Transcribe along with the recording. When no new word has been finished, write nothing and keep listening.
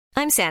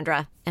I'm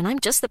Sandra, and I'm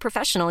just the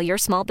professional your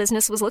small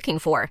business was looking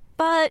for.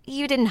 But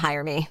you didn't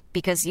hire me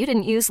because you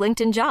didn't use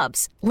LinkedIn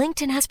Jobs.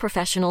 LinkedIn has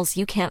professionals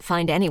you can't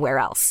find anywhere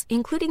else,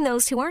 including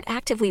those who aren't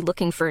actively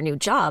looking for a new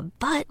job,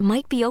 but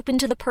might be open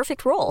to the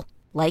perfect role,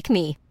 like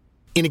me.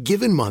 In a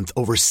given month,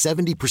 over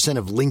 70%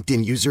 of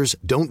LinkedIn users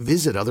don't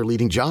visit other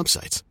leading job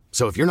sites.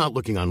 So if you're not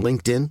looking on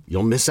LinkedIn,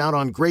 you'll miss out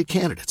on great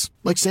candidates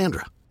like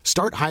Sandra.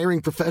 Start hiring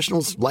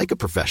professionals like a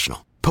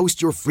professional.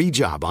 Post your free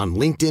job on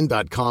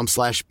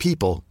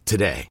linkedin.com/people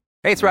today.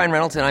 Hey, it's Ryan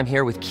Reynolds, and I'm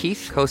here with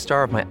Keith,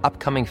 co-star of my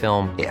upcoming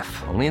film, If,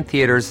 only in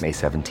theaters May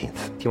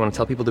 17th. Do you want to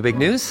tell people the big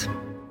news?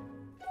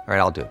 All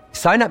right, I'll do it.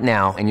 Sign up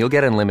now and you'll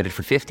get unlimited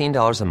for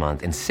 $15 a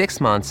month and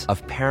 6 months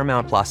of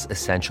Paramount Plus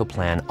Essential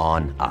Plan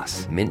on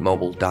us.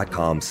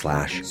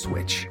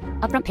 MintMobile.com/switch.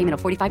 Upfront payment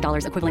of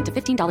 $45 equivalent to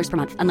 $15 per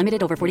month.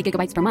 Unlimited over 40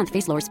 gigabytes per month.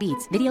 Face lower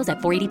speeds. Videos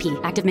at 480p.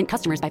 Active Mint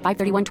customers by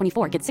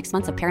 531.24 get 6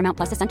 months of Paramount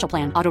Plus Essential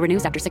Plan. Auto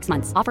renews after 6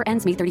 months. Offer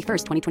ends May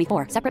 31st,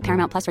 2024. Separate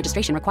Paramount Plus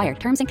registration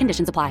required. Terms and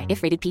conditions apply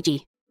if rated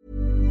PG.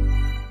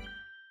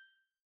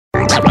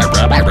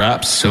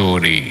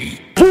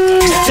 Rhapsody.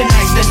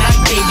 Tonight's the night,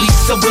 baby,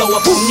 so blow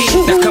up on me.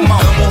 Now come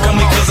on,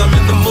 because I'm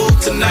in the mood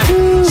tonight.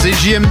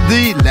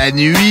 CJMD, la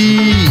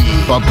nuit.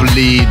 Pop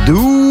les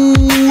doux,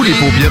 les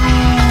paupiètes.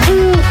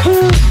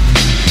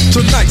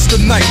 Tonight's the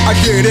night, I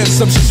get in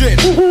some shit.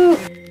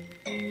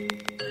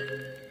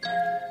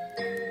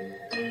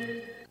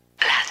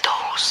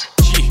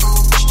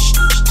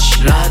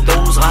 La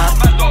dose rap.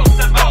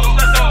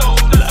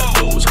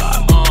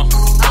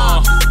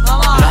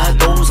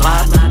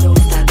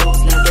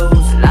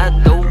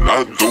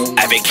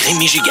 Avec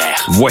Rémi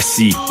Giguère.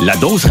 Voici la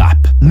dose rap.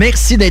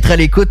 Merci d'être à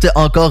l'écoute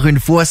encore une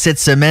fois cette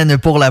semaine.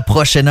 Pour la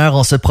prochaine heure,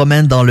 on se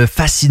promène dans le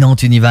fascinant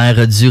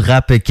univers du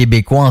rap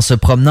québécois en se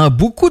promenant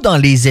beaucoup dans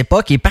les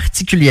époques et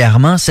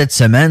particulièrement cette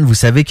semaine. Vous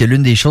savez que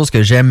l'une des choses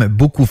que j'aime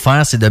beaucoup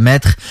faire, c'est de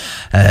mettre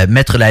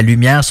la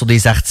lumière sur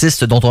des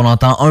artistes dont on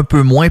entend un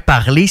peu moins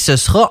parler. Ce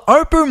sera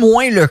un peu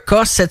moins le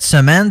cas cette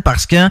semaine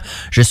parce que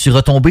je suis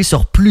retombé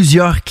sur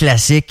plusieurs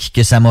classiques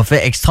que ça m'a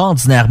fait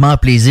extraordinairement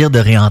plaisir de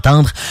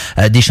réentendre.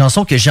 Des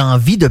chansons que j'ai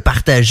envie de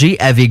partager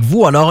avec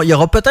vous. Alors, il y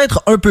aura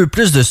peut-être un peu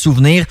plus de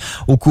souvenirs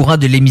au courant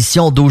de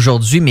l'émission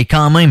d'aujourd'hui, mais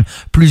quand même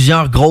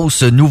plusieurs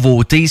grosses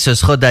nouveautés. Ce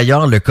sera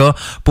d'ailleurs le cas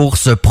pour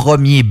ce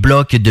premier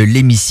bloc de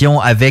l'émission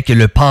avec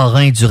le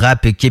parrain du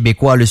rap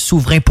québécois, le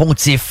souverain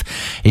pontife.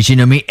 Et j'ai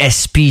nommé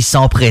SP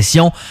Sans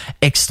Pression,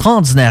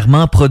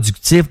 extraordinairement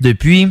productif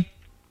depuis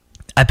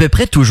à peu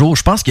près toujours.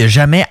 Je pense qu'il n'a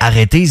jamais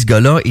arrêté ce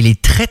gars-là. Il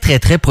est très, très,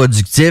 très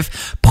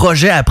productif.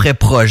 Projet après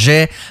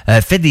projet,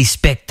 fait des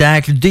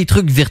spectacles, des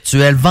trucs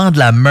virtuels, vend de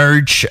la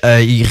merch,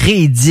 il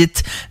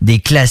réédite des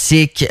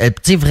classiques. Tu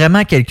sais,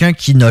 vraiment quelqu'un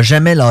qui n'a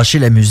jamais lâché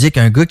la musique.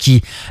 Un gars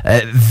qui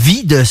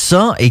vit de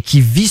ça et qui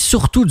vit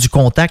surtout du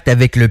contact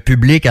avec le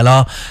public.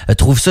 Alors,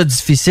 trouve ça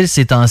difficile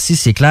ces temps-ci,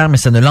 c'est clair, mais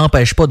ça ne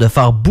l'empêche pas de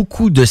faire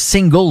beaucoup de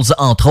singles,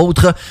 entre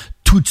autres.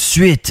 Tout de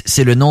suite,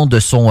 c'est le nom de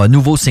son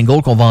nouveau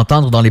single qu'on va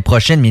entendre dans les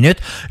prochaines minutes.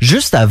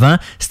 Juste avant,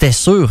 c'était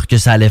sûr que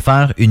ça allait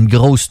faire une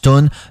grosse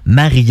toune,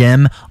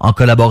 Mariem, en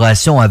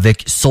collaboration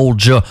avec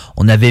Soulja.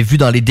 On avait vu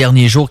dans les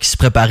derniers jours qu'il se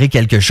préparait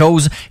quelque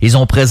chose. Ils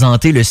ont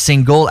présenté le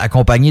single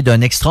accompagné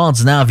d'un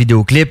extraordinaire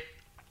vidéoclip.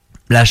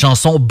 La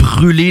chanson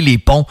Brûler les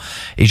ponts,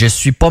 et je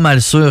suis pas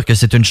mal sûr que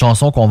c'est une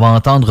chanson qu'on va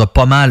entendre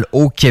pas mal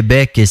au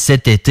Québec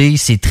cet été.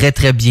 C'est très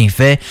très bien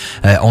fait.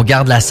 On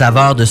garde la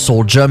saveur de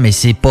Soulja, mais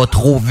c'est pas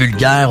trop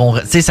vulgaire.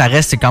 Tu sais, ça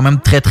reste quand même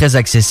très très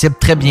accessible,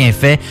 très bien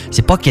fait.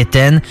 C'est pas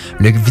quétaine.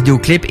 Le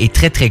vidéoclip est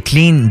très très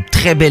clean, une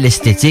très belle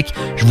esthétique.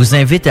 Je vous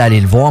invite à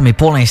aller le voir, mais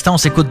pour l'instant, on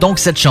s'écoute donc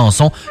cette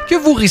chanson que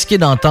vous risquez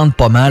d'entendre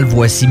pas mal.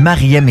 Voici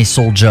Mariem et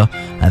Soulja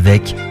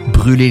avec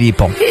Brûler les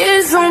ponts.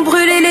 Ils ont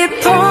brûlé les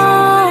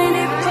ponts.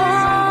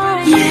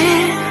 Yeah.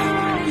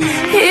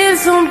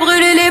 Ils ont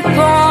brûlé les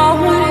ponts.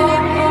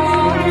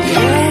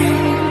 Yeah.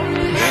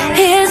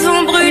 Ils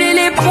ont brûlé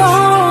les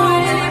ponts.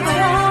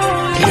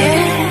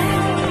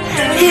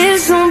 Yeah.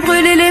 Ils ont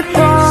brûlé les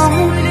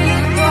ponts.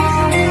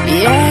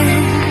 Yeah.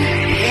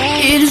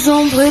 Ils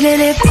ont brûlé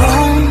les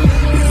ponts.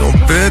 Ils ont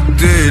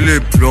pété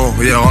les plombs.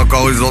 Hier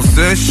encore ils ont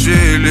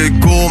séché les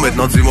cours.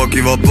 Maintenant dis-moi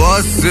qui va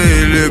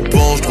passer les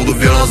ponts. Trop de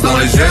violence dans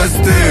les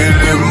gestes et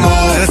les mots.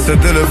 J'essaie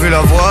d'élever la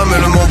voix mais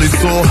le monde est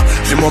sourd.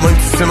 J'ai moi-même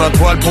tissé ma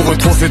toile, pour eux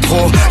trop c'est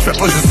trop. J'fais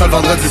pas juste ça le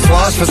vendredi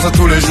soir, j'fais ça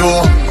tous les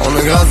jours. On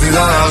a grandi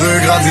dans la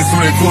rue, grandi sous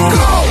les coups.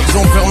 Ils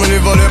ont fermé les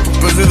volets pour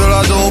peser de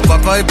la dope.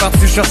 Papa est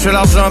parti chercher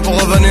l'argent pour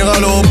revenir à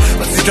l'aube.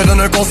 Si je te donne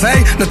un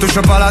conseil, ne touche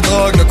pas la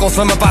drogue. Ne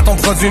consomme pas ton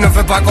produit, ne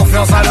fais pas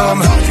confiance à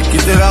l'homme. J'ai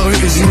quitté la rue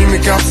et j'ai mis mes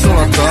cartes sur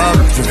la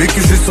table. J'ai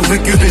vécu, j'ai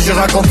survécu et j'ai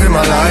raconté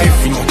ma life.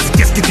 Ils m'ont dit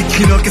qu'est-ce que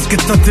t'écris là, qu'est-ce que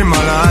t'es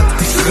malade.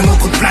 T'es sur une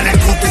autre planète,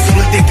 trop t'es sur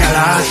le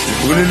décalage.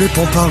 J'ai brûlé les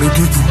ponts par les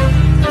debout.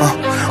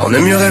 On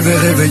aime mieux rêver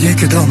réveillé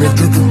que dormir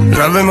debout.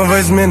 J'avais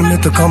mauvaise mine mais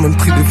t'as quand même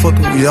pris des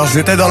photos. Hier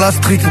j'étais dans la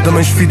street,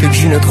 demain je fit avec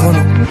Ginette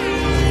Renault.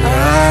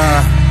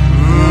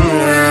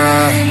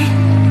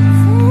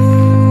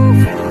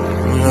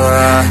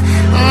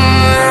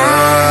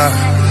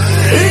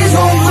 Ils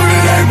ont brûlé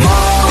les ponts.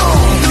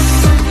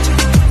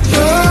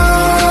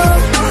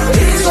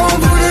 Ils ont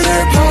brûlé les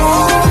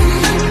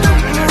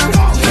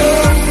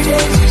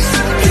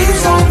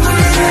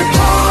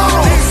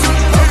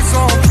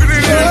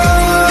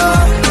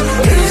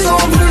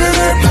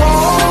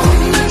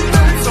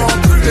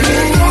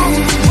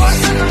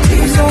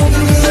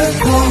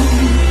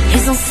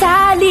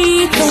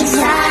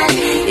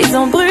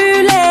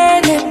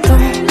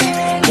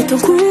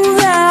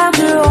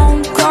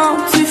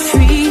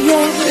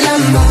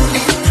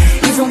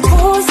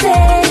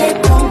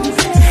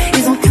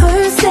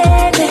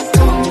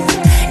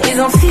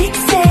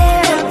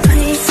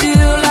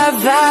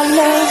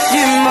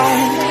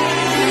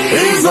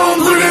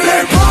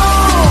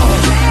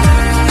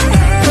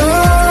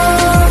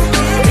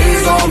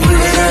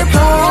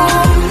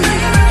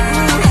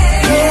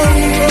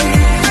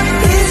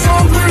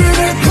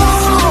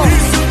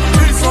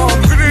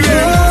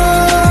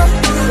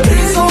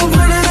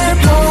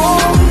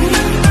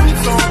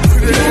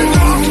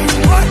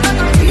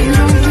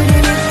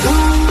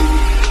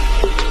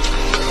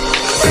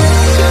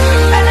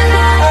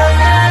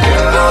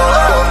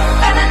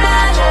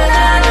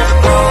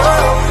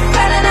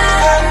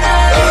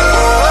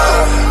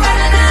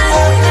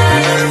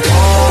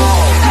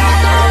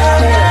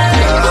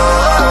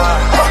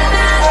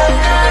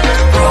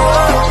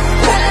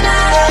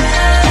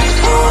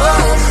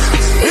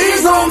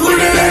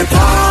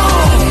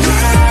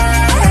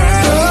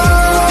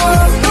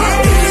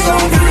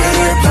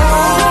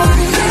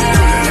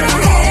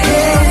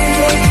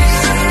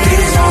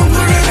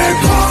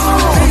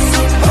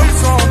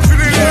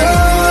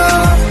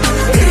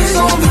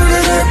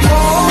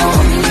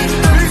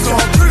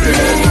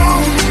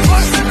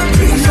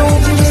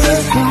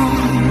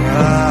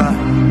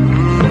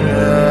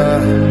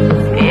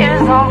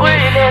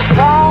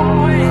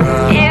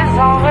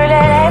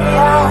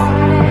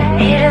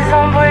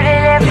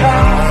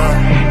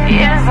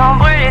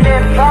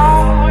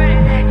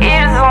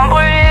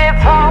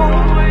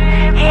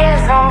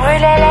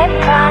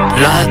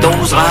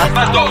dose rap.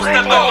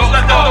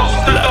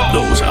 La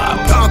dose rap.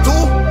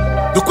 Tantôt?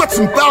 De quoi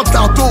tu me parles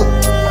tantôt?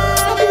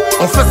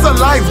 On fait ça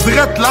live,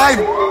 direct live.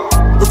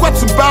 De quoi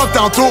tu me parles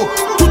tantôt?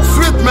 Tout de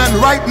suite, man,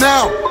 right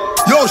now.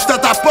 Yo, j'suis à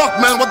ta porte,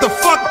 man, what the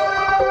fuck?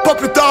 Pas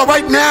plus tard,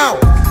 right now.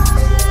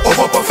 On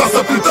va pas faire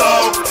ça plus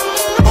tard.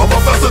 On va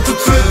faire ça tout de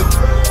suite.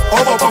 On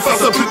va pas faire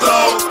ça plus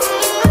tard.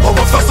 On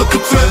va faire ça tout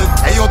de suite.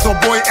 Hey yo, ton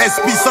boy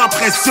SB sans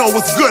pression,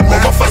 what's good, man?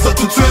 On va faire ça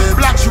tout de suite.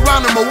 Black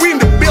Geronimo, we in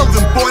the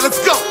building, boy, let's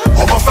go.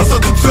 On va faire ça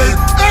tout de suite.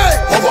 Hey!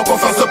 On va pas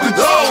faire ça plus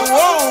tard.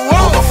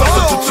 On va faire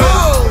ça tout de suite.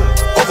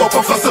 On va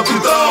pas faire ça plus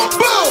tard.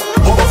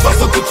 On va faire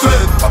ça tout de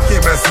suite. Ok,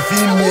 ben c'est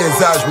fini le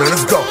niaisage, man,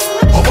 let's go.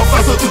 On va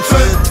faire ça tout de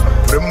suite.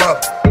 Put him up.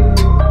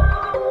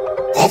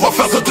 On va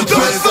faire ça tout de suite.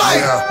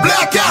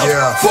 Blackout,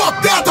 fuck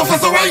that, on fait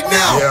ça right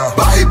now.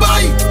 Bye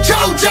bye,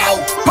 ciao ciao,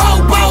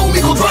 pow pow,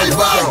 micro drive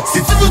by.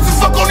 Si tu veux du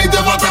fuck, on est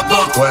devant ta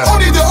porte. On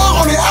est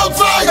dehors, on est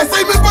outside.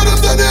 Essaye même pas de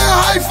me donner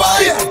un high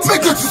five. Mais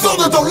que tu sors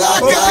de ton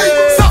lacaille,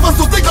 ça va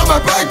sauter comme un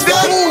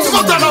Bagdad. Tu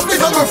vas t'en rappeler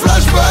comme un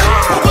flashback.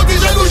 Pourquoi t'es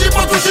jaloux, j'ai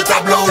pas touché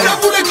ta blonde. La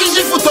voulait que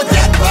j'y foute ton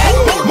get back.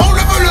 Mon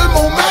level,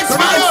 mon max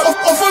max.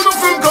 On fume, on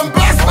fume comme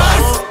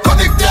passe-passe.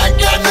 Connecté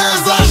avec la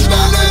NASA, j'suis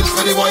dans l'aile,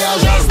 j'fais des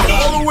voyages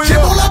astrales. J'ai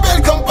mon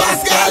label comme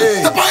Pascal.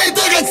 T'as pas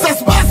intérêt que ça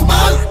se passe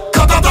mal.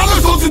 Quand t'entends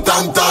le son du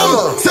tam-tam,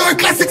 c'est un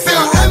classique, c'est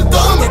un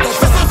anthem.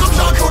 J'fais ça comme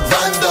Jean-Claude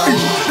Van Damme.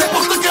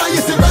 N'importe quand y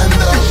est c'est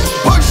random.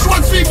 Pas le choix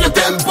de suivre le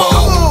tempo.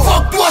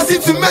 Fuck toi si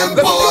tu m'aimes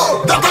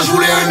pas. Dans ta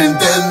j'voulais un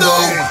Nintendo.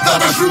 Dans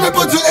ta j'fumais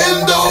pas du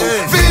endo.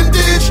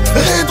 Vintage,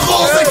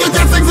 rétro,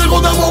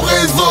 5450 dans mon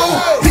réseau.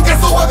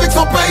 Picasso avec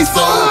son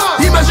pinceau.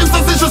 Imagine ça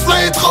c'est juste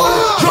l'intro.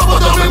 J'vais pas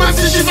dormir même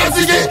si j'suis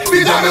fatigué.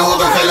 Puis jamais on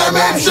refait la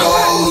même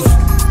chose.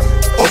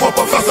 On va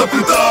pas faire ça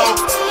plus tard.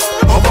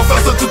 On va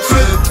faire ça tout de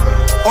suite.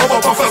 On va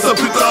pas faire ça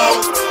plus tard.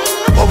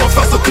 On va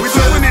faire ça tout de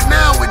suite. We're doing it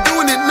now, we're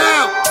doing it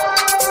now.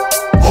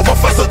 On va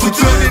faire ça tout de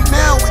suite. We're doing it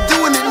now, we're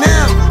doing it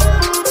now.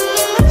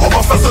 On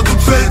va faire ça tout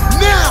de suite.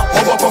 Now.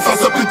 On va pas faire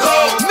ça plus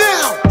tard.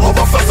 Now. On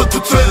va faire ça tout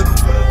de suite.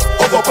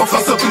 On va pas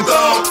faire ça plus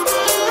tard.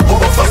 On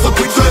va faire ça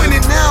tout de suite. We're doing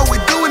it now,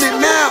 we're doing it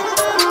now.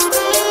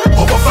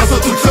 On va faire ça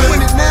tout de suite. We're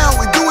doing it now,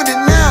 we're doing it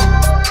now.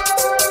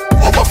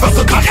 On va faire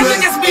ça tout de suite. Arrête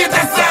de gaspiller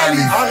ta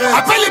salive.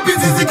 Appelle les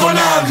bêtises qu'on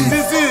arrive.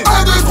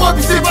 1, 2, 3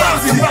 puis c'est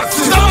parti.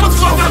 Tu t'en vas, tu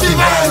vas faire des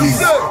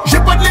valises. J'ai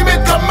pas de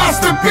limite comme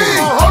Master P.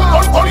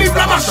 On livre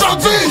la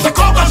marchandise.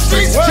 J'accorde la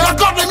justice, j'ai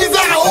encore de la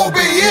misère à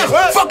obéir.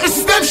 Fuck le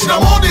système, j'suis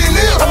dans mon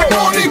délire. Avec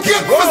mon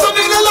équipe, fais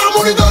sonner l'alarme,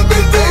 on est dans le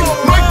building.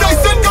 Mike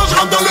Tyson quand je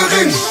rentre dans le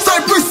ring. C'est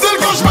un peu seul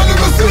quand je m'allume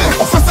le slip.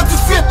 On fait ça tout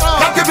de suite,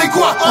 rap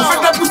québécois, on fait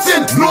de la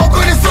poutine. Nous on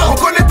connaît ça, on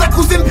connaît ta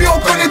cousine puis on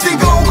connaît tes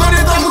gars. On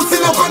connaît ta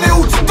routine, on connaît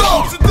où tu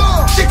dors.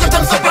 J'sais que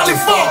t'aimes ça parler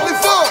fort,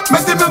 mais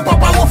c'est même pas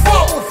par mon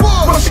fort.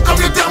 Moi j'suis comme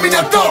le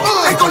Terminator,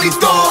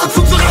 incognito en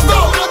dessous du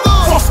radar.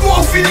 Force-moi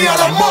on finit à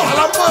la mort.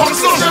 Comme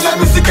ça j'aime la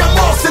musique à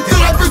mort. C'est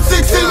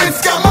thérapeutique, c'est le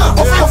médicament.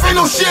 On fait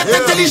nos shit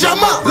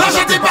intelligemment.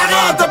 L'argent tes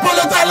parents, t'as pas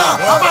le talent.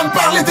 Avant de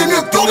parler t'es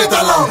mieux que tourner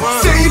ta langue.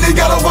 C'est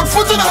illégal, on va te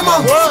foutre une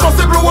amende. Quand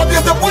c'est blow up,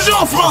 bien t'as bougé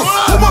en France.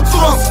 Pour moi tu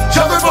rances,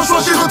 j'avais pas le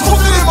choix, j'ai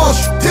retroussé les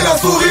manches. T'es la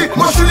souris,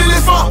 moi je suis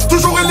l'éléphant.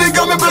 Toujours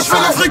élégant, même quand je fais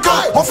le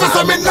fréquent. On fait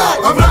ça maintenant,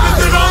 un vrai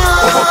vétéran.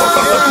 On va pas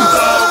faire ça plus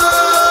tard.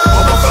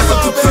 On va faire ça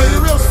tout de suite.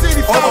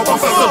 On va pas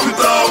faire ça plus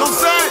tard.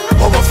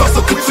 On va faire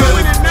ça tout de suite.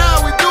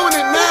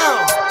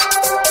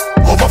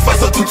 On va faire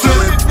ça tout de suite.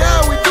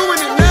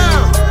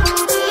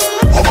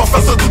 On va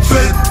faire ça tout de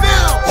suite.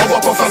 On va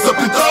pas faire ça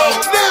plus tard.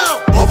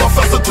 On va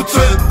faire ça tout de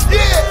suite.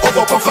 On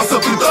va pas faire ça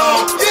plus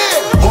tard.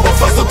 On va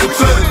faire ça tout de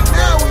suite.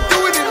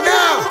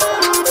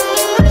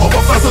 On va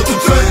faire ça tout de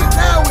suite.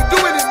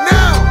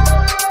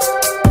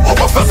 On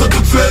va faire ça tout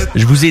de suite.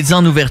 Je vous ai dit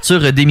en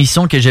ouverture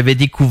d'émission que j'avais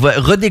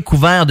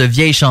redécouvert de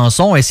vieilles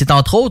chansons et c'est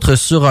entre autres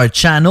sur un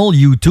channel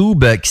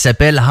YouTube qui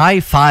s'appelle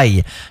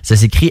Hi-Fi. Ça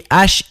s'écrit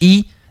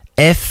H-I-F-A-I-L-L-E.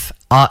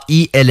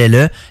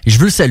 Je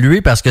veux le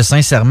saluer parce que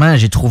sincèrement,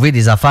 j'ai trouvé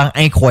des affaires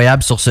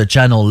incroyables sur ce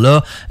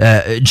channel-là.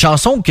 Une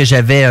chanson que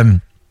j'avais...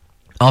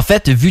 en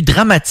fait, vu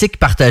Dramatique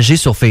partager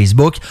sur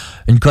Facebook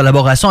une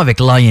collaboration avec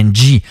Lion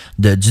G,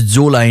 du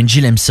duo Lion G,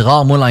 l'MC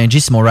Rare. Moi, Lion G,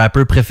 c'est mon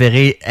rappeur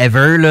préféré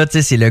ever, là. Tu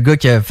sais, c'est le gars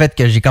qui a fait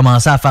que j'ai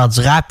commencé à faire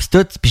du rap pis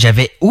tout. Puis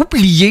j'avais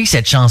oublié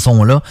cette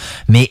chanson-là,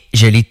 mais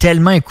je l'ai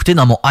tellement écoutée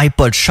dans mon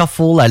iPod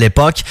Shuffle à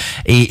l'époque.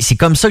 Et c'est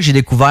comme ça que j'ai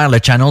découvert le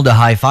channel de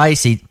Hi-Fi.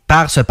 C'est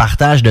par ce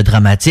partage de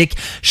Dramatique.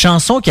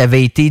 Chanson qui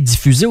avait été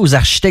diffusée aux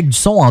Architectes du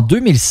Son en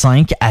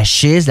 2005 à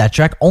Chiz, la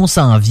track On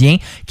s'en vient,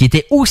 qui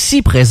était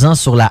aussi présent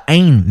sur la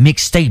Haine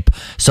mixtape,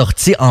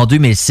 sortie en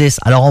 2006.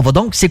 Alors on va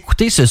donc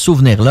s'écouter ce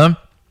souvenir-là.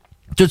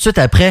 Tout de suite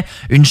après,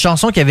 une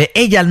chanson qui avait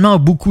également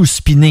beaucoup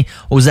spiné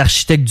aux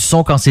Architectes du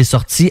Son quand c'est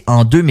sorti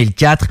en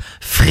 2004,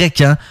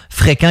 Fréquent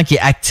qui est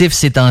actif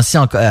ces temps-ci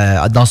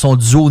dans son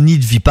duo Nid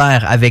de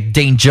Vipère avec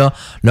Danger,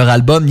 leur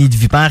album Nid de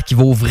Vipère qui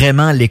vaut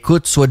vraiment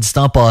l'écoute, soit dit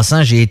en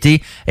passant. J'ai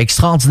été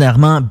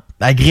extraordinairement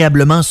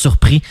agréablement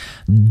surpris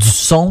du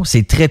son.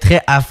 C'est très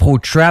très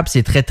afro-trap,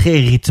 c'est très très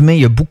rythmé,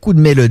 il y a beaucoup de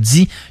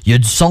mélodies, il y a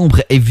du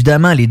sombre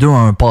évidemment, les deux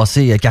ont un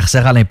passé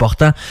carcéral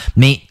important,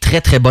 mais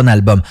très très bon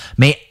album.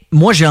 Mais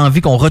moi, j'ai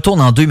envie qu'on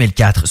retourne en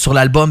 2004 sur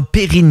l'album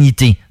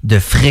Pérennité de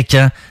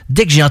Fréquent.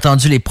 Dès que j'ai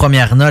entendu les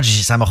premières notes,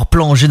 ça m'a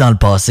replongé dans le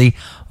passé.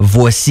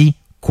 Voici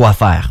quoi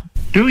faire.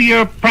 Do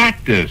your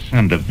practice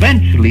and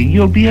eventually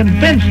you'll be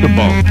invincible.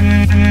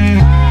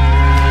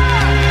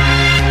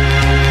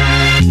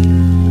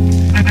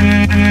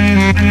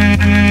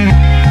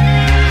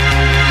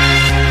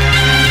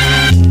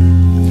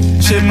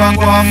 Je sais pas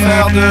quoi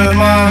faire de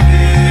ma vie.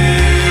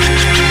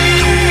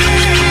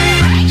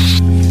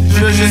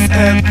 Je veux juste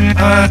être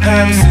un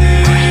MC.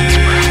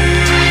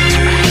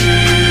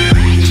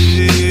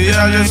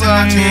 Y'a juste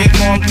ça qui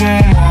compte pour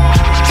moi.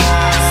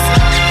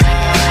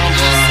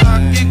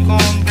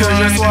 Que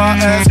je sois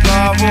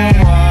esclave ou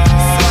moi.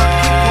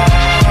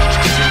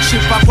 Je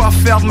sais pas quoi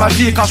faire de ma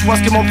vie quand je vois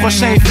ce que mon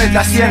prochain il fait de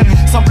la sienne.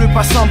 Sans bleu,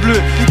 pas sans bleu,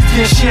 il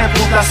devient chien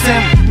pour de la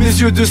scène. Mes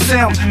yeux de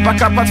cerne, pas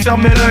capable de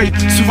fermer l'œil.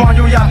 Souvent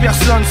yo y'a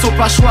personne, sauf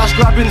pas choix, je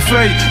grabe une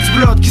feuille. Du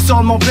blood qui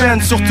sort de mon pen,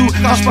 surtout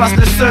quand je passe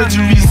le seul du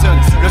reason.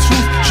 Le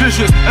truth, je veux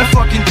juste un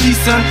fucking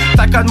decent.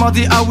 T'as qu'à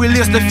demander à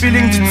Willis le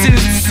feeling du tis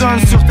du sun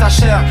sur ta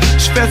chair.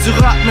 Je fais du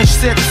rap mais je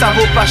sais que ça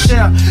vaut pas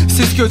cher.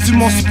 C'est ce que dit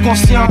mon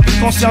subconscient,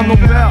 conscient de nos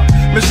peurs.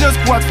 Mais juste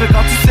quoi te fait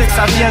quand tu sais que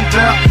ça vient de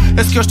peur.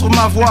 Est-ce que je trouve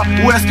ma voix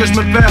ou est-ce que je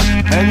me perds?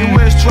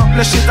 Anyway, je drop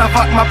le shit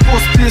avant que ma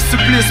pause plisse.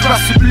 Supplice, pas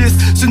supplice,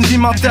 c'est une vie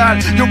mentale,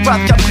 y'a pas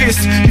de caprice.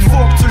 Il faut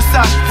que tu le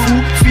saches,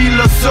 fou,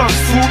 philosophe,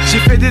 fou. J'ai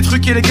fait des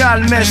trucs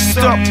illégaux mais je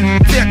stop.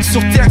 Texte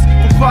sur texte,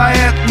 pour pas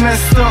être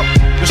messed up.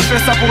 Je fais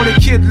ça pour les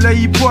kids, le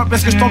hip-hop.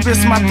 Est-ce que je tombais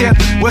sur ma tête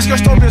ou est-ce que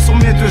je tombais sur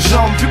mes deux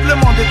jambes? Vu que le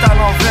monde est à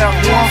l'envers,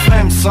 ou en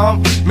vrai me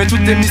semble. Mais tout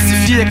est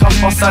mystifié quand je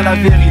pense à la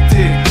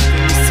vérité.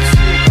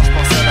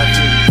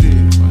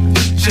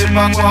 Je sais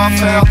pas quoi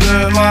faire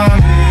de ma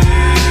vie.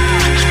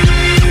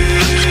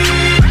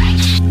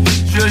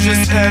 Je veux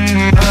juste être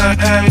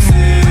un MC.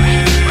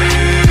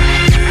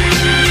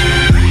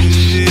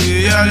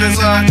 Y'a le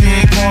ça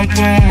qui compte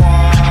pour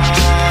moi.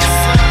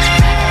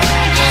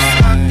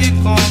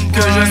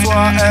 Que je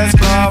sois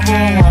esclave ou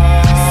moi.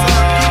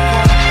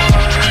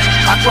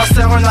 À quoi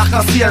sert un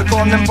arc-en-ciel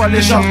quand on n'aime pas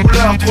les gens de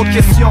couleur? Trop de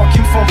questions qui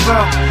me font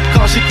peur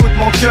quand j'écoute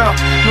mon cœur.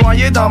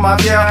 Noyé dans ma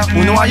bière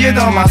ou noyé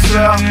dans ma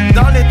sueur.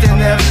 Dans les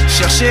ténèbres,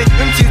 chercher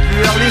une petite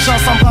lueur. Les gens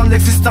s'en prennent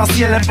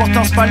l'existentiel.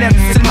 L'important c'est pas l'être,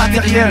 c'est le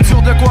matériel.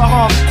 Sur de quoi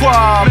rendre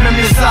quoi, même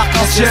les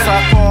arcs-en-ciel.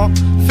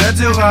 Fais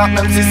du rap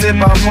même si c'est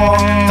pas bon.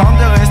 Tente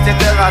de rester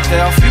terre à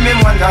terre, fumer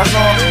moins de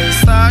gazon.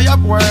 Et ça y'a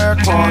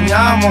puerque, on y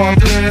a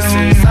monté.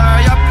 C'est ça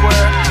y'a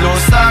puerque, l'eau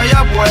ça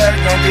y'a puerque.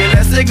 Y'a des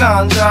laissés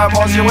ganja,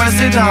 bon Dieu ouais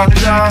c'est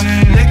danja.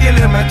 Les qui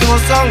les mettent au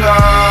sanga.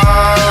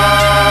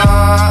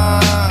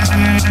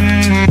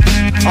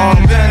 En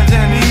belle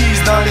tennis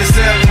dans les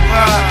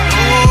cérébrales.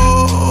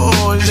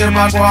 Oh, j'ai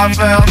pas quoi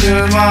faire de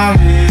ma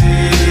vie.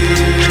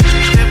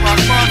 J'ai pas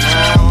quoi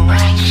faire.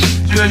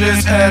 Je veux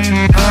juste être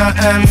un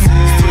MC.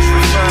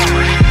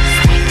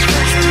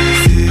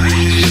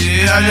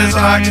 Y'a juste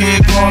ça qui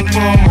compte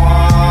pour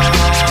moi.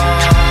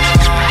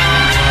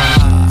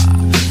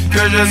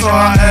 Que je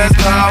sois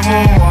esclave ou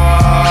moi.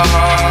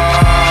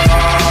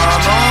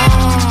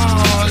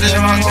 Non, j'ai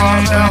pas quoi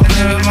faire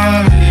de ma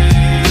vie.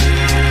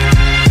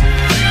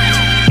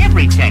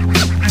 Every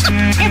technique,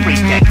 every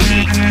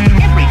technique,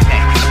 every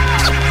technique,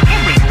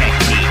 every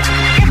technique,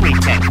 every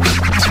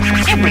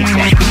technique, every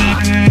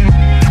technique.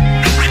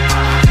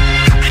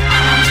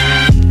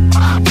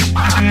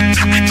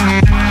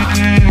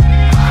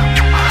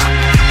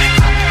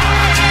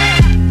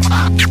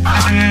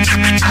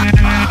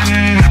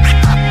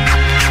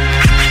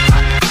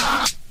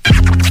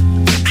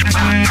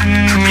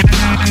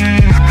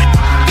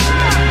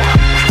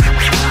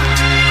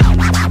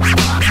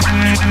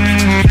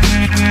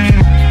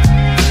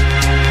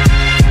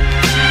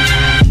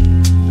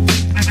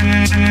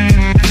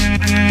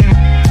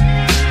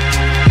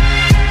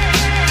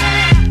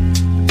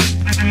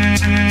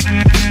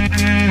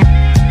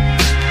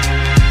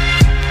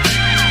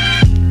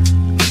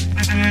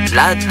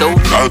 La dose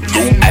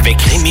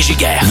avec Rémi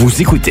Giguère.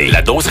 Vous écoutez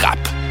La Dose Rap.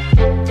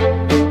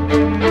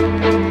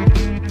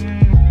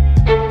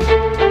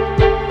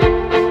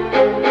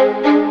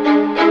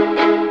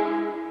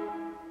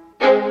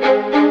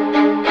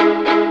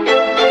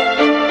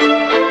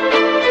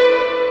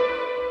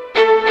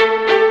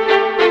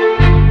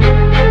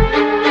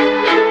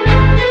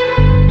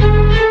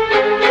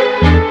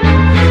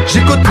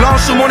 J'écoute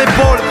Blanche sur mon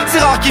épaule, c'est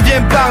rare qu'il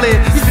vienne me parler.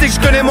 Il sait que je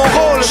connais mon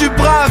rôle, je suis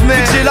brave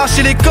mais j'ai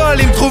lâché l'école,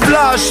 il me trouve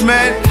lâche man.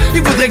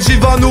 Il voudrait que j'y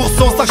vais en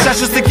ourson sans que je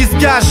sache où c'est qui se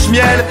cache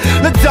miel.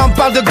 Le diable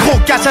parle de gros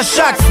cash à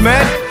chaque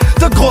semaine.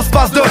 De grosses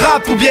passes de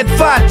rap ou bien de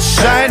fat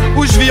chaîne.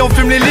 Où je vis on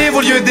fume les livres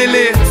au lieu des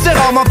livres. C'est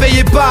rarement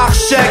payé par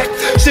chèque.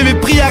 J'ai mes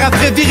prières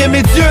après virer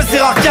mes dieux, c'est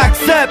rare qu'ils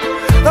acceptent.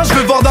 Non, je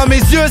veux voir dans mes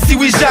yeux, si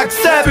oui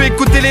j'accepte. Peux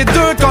écouter les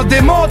deux quand le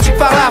démon tu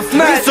par la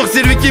fenêtre. Bien sûr que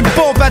c'est lui qui me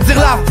pompe à dire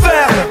la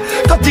ferme.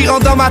 Quand il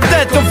rentre dans ma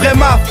tête comme ferait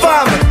ma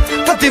femme.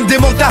 Quand il me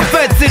démonte la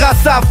fête, c'est à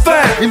sa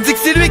fin. Il me dit que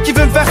c'est lui qui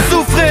veut me faire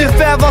souffrir, il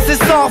fait avancer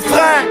sans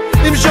frein.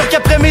 Il me jure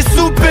qu'après mes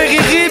soupers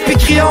il rit puis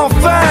crie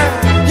enfin.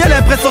 Y'a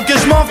l'impression que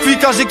je m'enfuis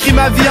quand j'écris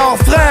ma vie en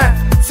frein.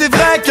 c'est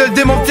vrai que le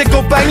démon me tient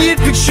compagnie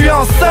depuis que je suis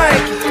en 5.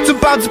 Tu me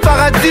parles du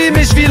paradis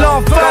mais je vis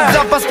l'enfer. Quand le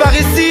diable passe par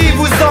ici,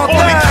 vous entendez. On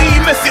écrit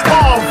mais c'est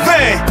en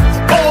vain.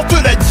 On te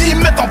l'a dit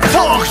mais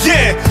t'entends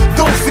rien.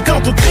 Donc c'est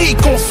quand on crie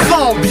qu'on se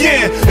sent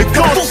bien. Et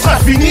quand on sera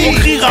fini, on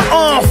criera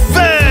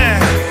enfin.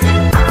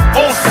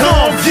 On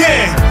s'en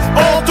vient.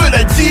 On te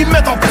l'a dit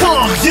mais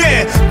t'entends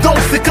rien. Donc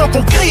c'est quand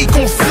on crie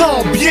qu'on se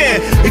sent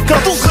bien. Et quand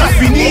on sera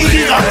fini, on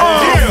criera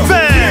enfin.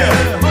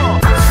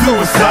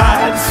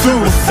 Suicide,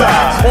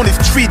 suicide. On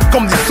est street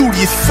comme des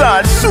souliers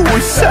sales.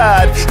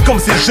 Suicide, comme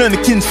ces jeunes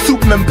qui ne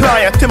soupent même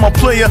pas. Y'a tellement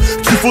player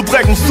qu'il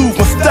faudrait qu'on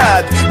s'ouvre un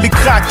stade. Les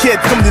craquettes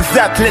comme des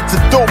athlètes de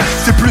dope.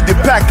 C'est plus des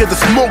paquets de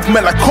smoke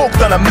mais la coke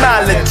dans la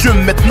mallette. Dieu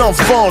maintenant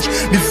se venge,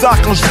 les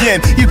archanges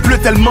viennent. Il pleut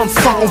tellement de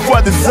sang qu'on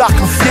voit des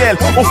arcs-en-ciel.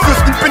 On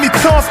fait une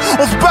pénitence,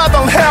 on se bat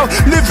dans le hell.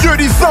 Les vieux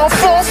des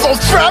enfants sont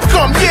trap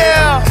comme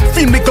yeah.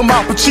 Filmé comme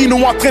Al Pacino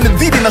en train de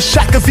vider dans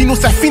chaque casino.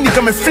 Ça finit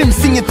comme un film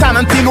signé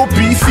Tarantino.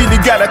 Puis ici les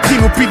gars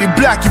latino, puis les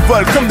blacks qui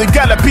volent comme des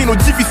galapinos,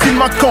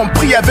 difficilement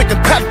compris avec un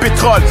tas de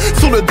pétrole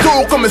sur le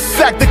dos comme un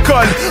sac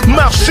d'école.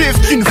 Marcher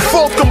c'est une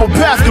faute comme au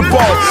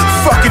basketball.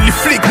 Fuck les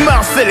flics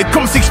Marcel,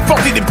 comme si je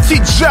portais des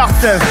petites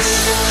jardins.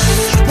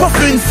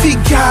 J'puff une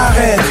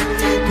cigarette,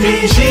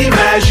 puis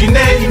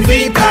j'imaginais une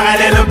vie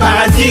parallèle, un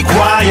paradis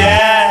croyait.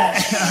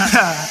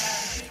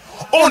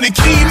 On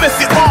écrit mais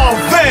c'est en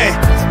vain.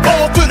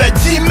 On te l'a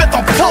dit mais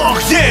t'entends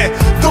rien.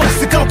 Donc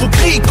c'est quand on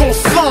crie qu'on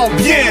se sent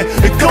bien.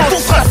 Et quand on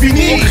sera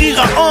fini, on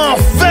criera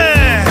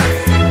enfin.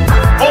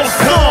 On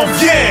s'en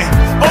vient.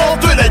 On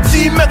te l'a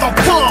dit mais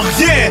t'entends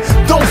rien.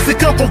 Donc c'est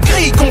quand on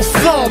crie qu'on se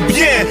sent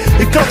bien.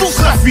 Et quand on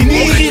sera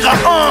fini, on criera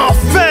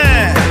enfin.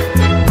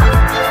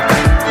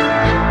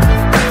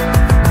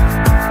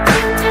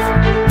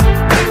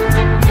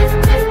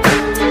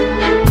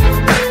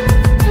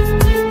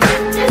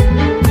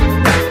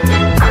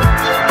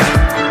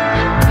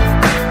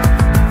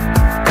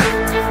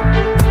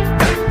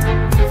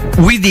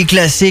 Oui, des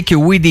classiques,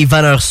 oui, des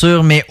valeurs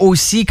sûres, mais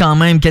aussi quand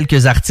même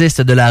quelques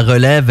artistes de la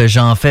relève.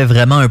 J'en fais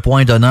vraiment un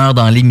point d'honneur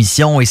dans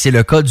l'émission et c'est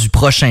le cas du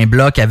prochain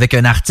bloc avec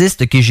un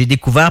artiste que j'ai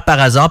découvert par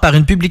hasard par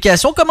une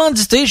publication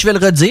commanditée, je vais le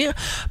redire,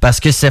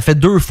 parce que ça fait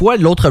 2 fois.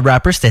 L'autre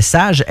rapper, c'était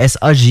Sage,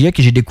 S-A-J-E,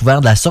 que j'ai découvert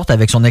de la sorte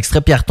avec son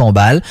extrait Pierre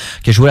Tombal,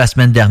 que je jouais la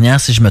semaine dernière,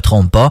 si je me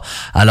trompe pas.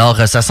 Alors,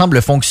 ça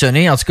semble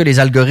fonctionner. En tout cas, les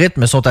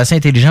algorithmes sont assez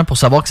intelligents pour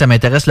savoir que ça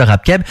m'intéresse le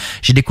rap keb.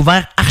 J'ai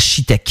découvert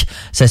Architect.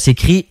 Ça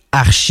s'écrit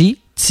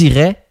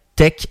Archi-Tech,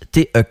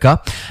 T-E-K.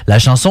 La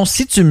chanson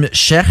Si tu me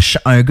cherches,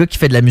 un gars qui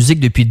fait de la musique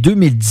depuis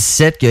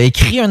 2017, qui a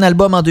écrit un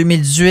album en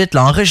 2018,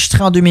 l'a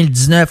enregistré en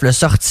 2019, l'a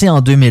sorti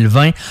en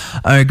 2020.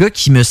 Un gars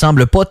qui me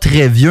semble pas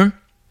très vieux,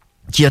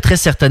 qui a très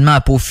certainement à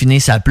peaufiner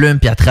sa plume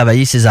puis à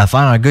travailler ses affaires.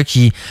 Un gars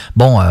qui,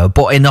 pas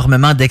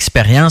énormément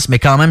d'expérience, mais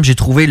quand même, j'ai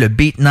trouvé le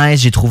beat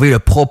nice, j'ai trouvé le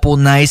propos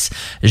nice,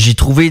 j'ai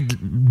trouvé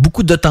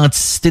beaucoup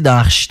d'authenticité dans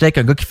Architect,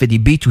 un gars qui fait des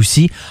beats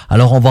aussi.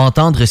 Alors, on va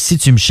entendre Si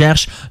tu me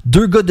cherches.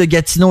 2 gars de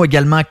Gatineau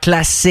également,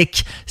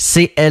 classique,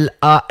 C-L-A-S-SICK.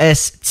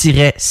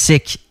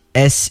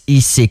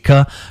 S-I-C-K,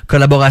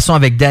 collaboration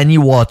avec Danny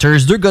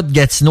Waters. 2 gars de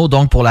Gatineau,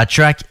 donc, pour la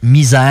track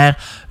Misère.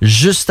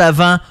 Juste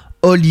avant,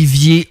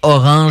 Olivier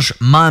Orange,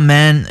 My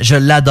Man, je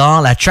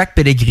l'adore. La track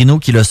Pellegrino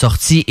qui l'a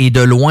sorti est de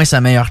loin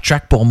sa meilleure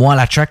track pour moi,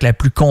 la track la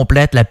plus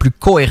complète, la plus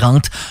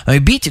cohérente. Un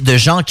beat de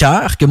Jean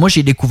Coeur que moi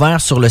j'ai découvert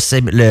sur la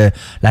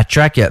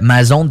track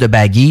Ma Zone de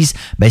Baggies.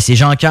 Ben c'est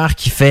Jean Coeur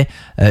qui fait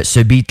ce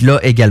beat-là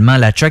également.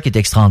 La track est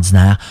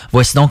extraordinaire.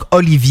 Voici donc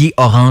Olivier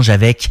Orange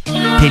avec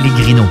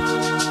Pellegrino.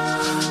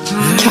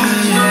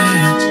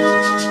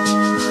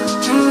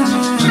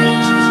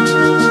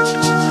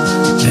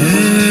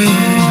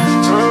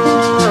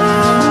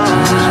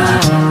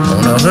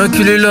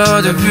 Reculé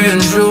là depuis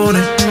une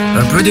journée,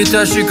 un peu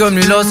détaché comme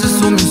les lacets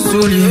sous mes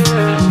souliers.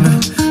 Mais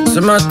ce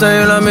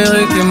matin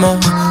l'Amérique est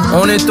morte,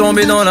 on est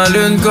tombé dans la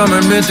lune comme un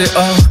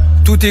météore.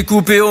 Tout est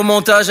coupé au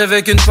montage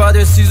avec une paire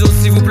de ciseaux.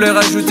 S'il vous plaît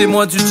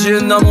rajoutez-moi du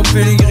gin dans mon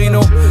Pellegrino.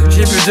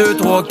 J'ai bu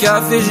 2-3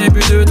 cafés, j'ai bu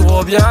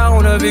 2-3 bières.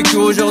 On a vécu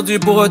aujourd'hui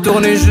pour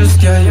retourner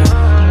jusqu'ailleurs.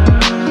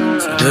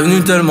 C'est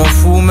devenu tellement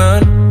fou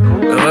man,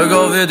 le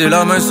regard vide et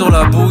la main sur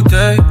la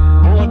bouteille.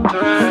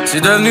 C'est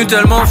devenu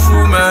tellement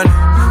fou man,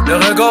 le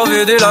regard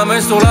vide et la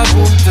main sur la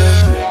bouteille.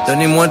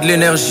 Donnez-moi de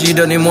l'énergie,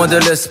 donnez-moi de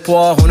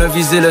l'espoir. On a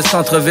visé le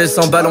centre-ville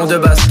sans ballon de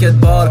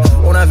basketball.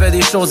 On avait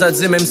des choses à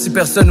dire même si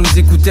personne nous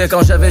écoutait.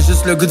 Quand j'avais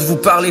juste le goût de vous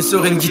parler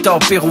sur une guitare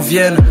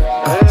péruvienne.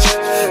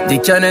 Des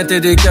canettes et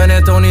des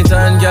canettes, on est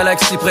à une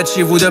galaxie près de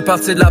chez vous, de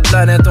partie de la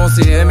planète. On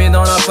s'est aimé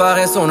dans la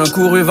paresse, on a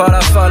couru vers la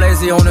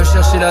falaise et on a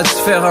cherché la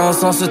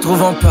différence en se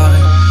trouvant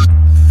pareil.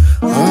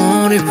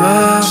 On est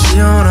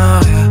parti en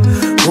arrière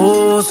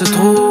pour se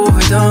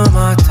trouver dans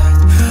ma tête.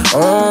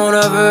 On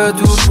avait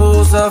tout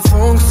pour ça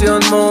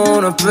fonctionnement.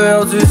 On a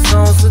perdu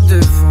sans se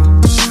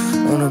défendre.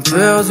 On a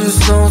perdu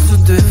sans se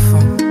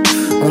défendre.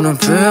 On a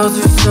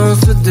perdu sans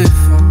se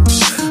défendre.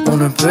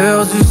 On a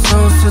perdu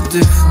sans se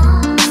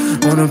défendre.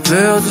 On a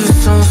perdu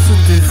sans se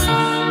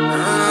défendre.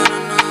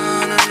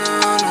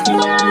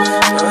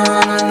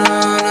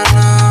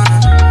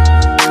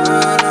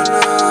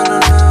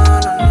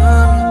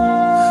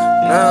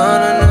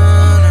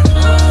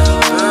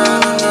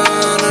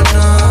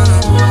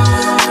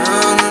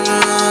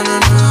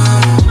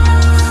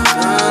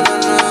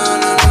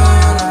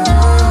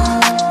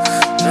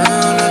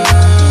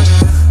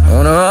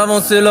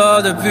 c'est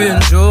là depuis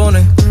une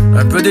journée.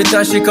 Un peu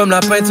détaché comme la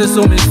peinture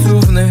sur mes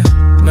souvenirs.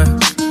 Mais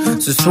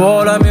ce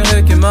soir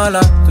l'Amérique est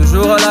malade,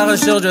 toujours à la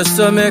recherche de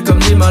sommet comme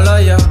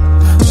l'Himalaya.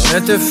 On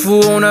était fous,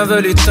 on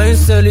avait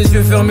l'étincelle, les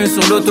yeux fermés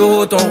sur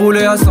l'autoroute, on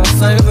roulait à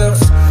sens inverse.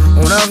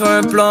 On avait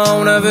un plan,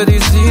 on avait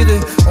des idées,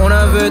 on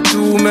avait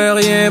tout mais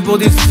rien pour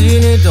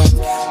dessiner. Donc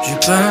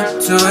j'ai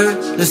peinturé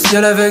le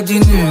ciel avec des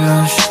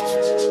nuages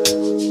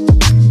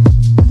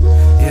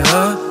et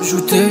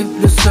rajouté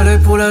le soleil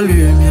pour la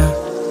lumière.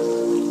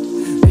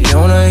 Et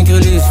on a écrit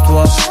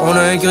l'histoire, on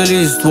a écrit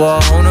l'histoire.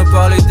 On a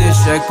parlé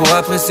d'échecs pour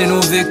apprécier nos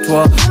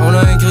victoires. On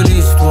a écrit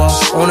l'histoire,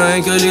 on a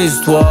écrit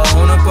l'histoire.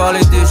 On a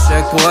parlé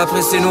d'échecs pour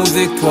apprécier nos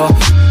victoires.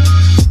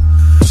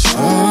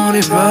 On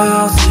est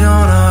parti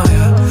en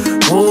arrière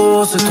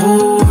pour se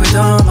trouver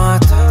dans ma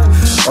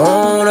tête.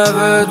 On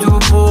avait tout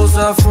pour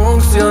ça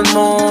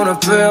fonctionnement. On a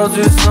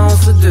perdu sans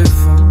se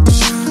défendre.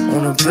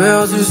 On a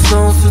perdu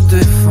sans se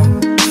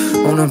défendre.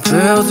 On a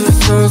perdu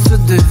sans se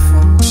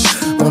défendre.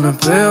 On a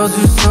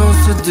perdu sans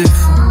se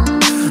défendre.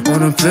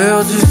 On a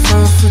perdu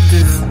sans se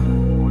défendre.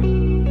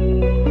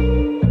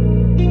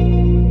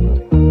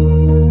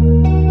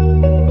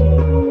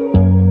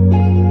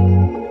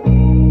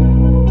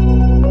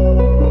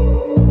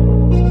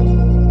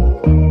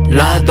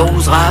 La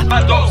dose rap.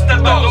 La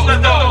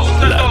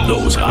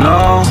dose rap.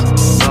 Non,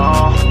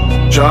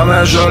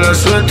 jamais je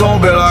laisserai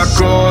tomber la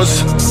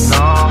cause.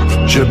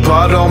 J'ai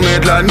pas dormi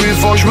de la nuit,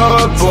 faut que je me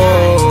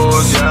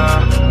repose.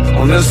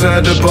 On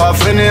essaie de pas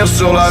finir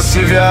sur la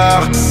civière.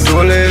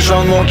 Tous les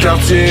gens de mon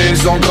quartier,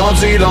 ils ont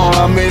grandi dans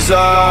la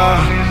misère.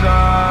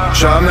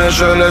 Jamais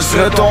je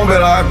laisserai tomber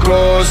la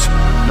cause.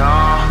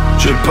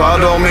 J'ai pas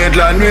dormi de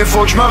la nuit,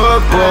 faut que je me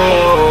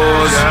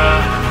repose.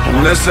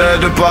 On essaie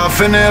de pas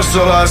finir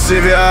sur la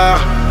civière.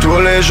 Tous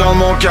les gens de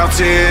mon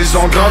quartier, ils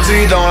ont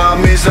grandi dans la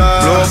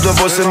misère. L'ordre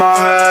de bosser ma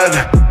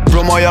head.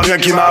 Bro, moi y'a rien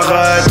qui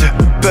m'arrête.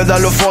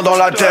 Pédale au fond dans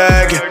la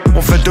tag.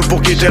 On fait tout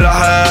pour quitter la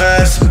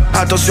haisse.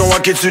 Attention à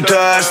qui tu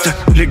testes.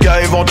 Les gars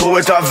ils vont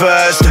trouver ta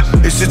veste.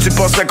 Et si tu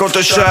pensais qu'on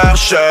te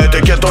cherchait,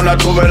 t'inquiète on a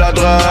trouvé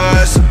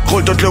l'adresse.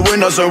 Roule toute le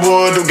Windows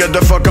Wood ou get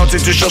the fuck out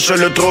si tu cherchais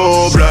le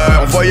trouble.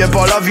 On voyait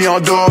pas la vie en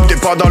double. T'es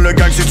pas dans le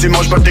gang si tu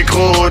manges pas tes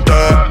croûtes.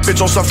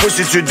 Bitch on s'en fout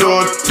si tu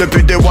doutes.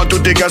 Depuis day one tous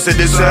tes gars c'est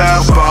des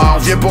serpents. On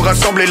vient pour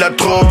rassembler la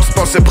troupe. Tu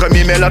pensais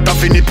premier mais là t'as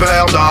fini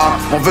perdant.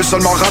 On veut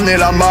seulement ramener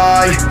la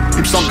maille. Il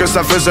me semble que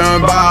ça faisait un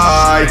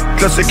bail.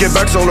 Classique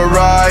Québec sur le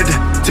ride.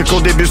 C'est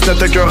qu'au début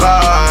c'était que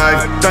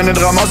ride. Tanné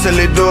de ramasser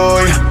les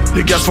douilles.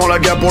 Les gars font la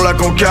guerre pour la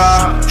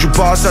conca. Joue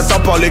pas à ça, t'as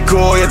pas les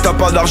couilles. Et t'as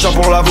pas d'argent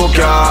pour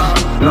l'avocat.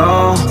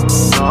 Non,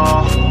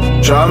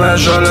 jamais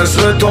je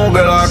laisserai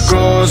tomber la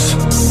cause.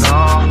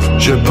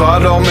 J'ai pas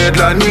dormi de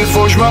la nuit,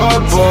 faut que je me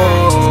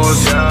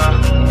repose.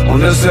 On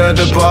essaie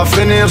de pas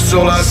finir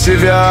sur la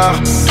civière.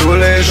 Tous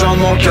les gens de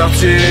mon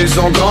quartier, ils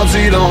ont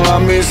grandi dans la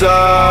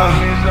misère.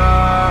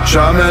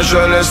 Jamais je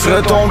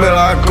laisserai tomber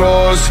la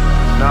cause.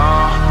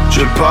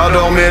 J'ai pas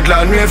dormi de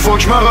la nuit, faut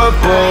que je me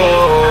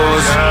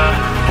repose.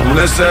 On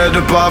essaie de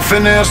pas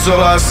finir sur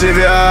la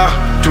civière.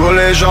 Tous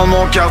les gens de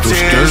mon quartier,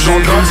 ils ont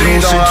grandi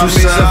dans la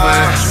misère.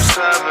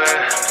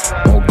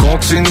 On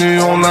continue,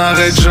 on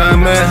n'arrête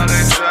jamais.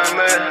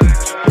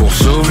 Pour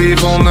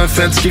survivre, on a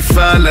fait ce qu'il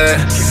fallait.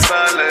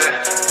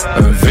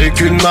 Un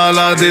vécu de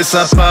malade et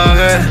ça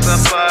paraît.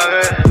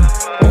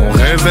 On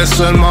rêvait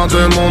seulement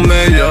d'un monde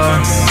meilleur.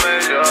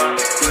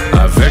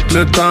 Avec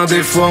le temps,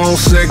 des fois on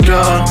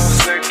s'écarte.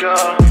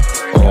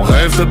 On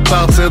rêve de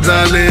partir,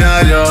 d'aller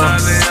ailleurs.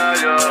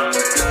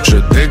 Je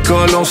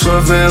décolle, on se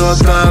verra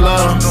tout à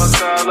l'heure.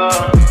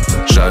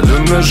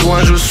 J'allume le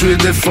joint, je suis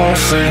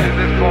défoncé.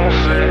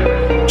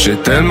 J'ai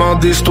tellement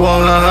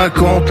d'histoires à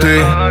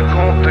raconter.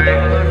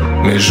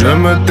 Mais je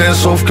me tais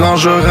sauf quand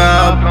je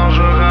rappe.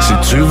 Si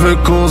tu veux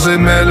causer,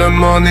 mets le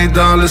money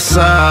dans le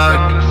sac.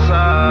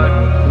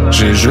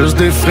 J'ai juste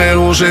des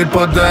frérots, j'ai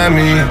pas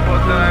d'amis.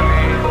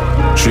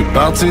 J'suis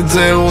parti de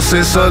zéro,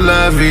 c'est ça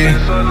la vie.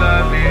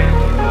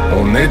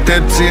 On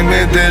était petits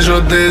mais déjà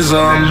des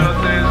hommes.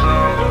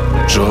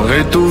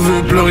 J'aurais tout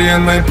vu, plus rien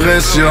ne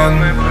m'impressionne.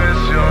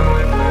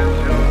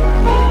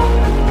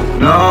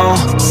 Non,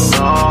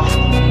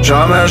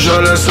 jamais je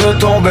laisserai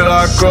tomber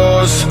la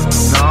cause.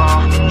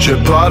 J'ai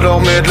pas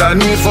dormi de la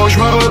nuit, faut que je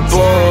me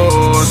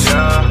repose.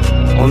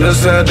 On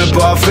essaie de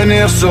pas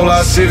finir sur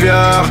la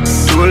civière.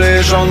 Tous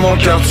les gens de mon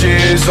quartier,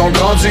 ils ont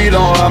grandi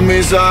dans la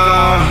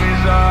misère.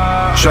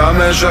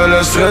 Jamais je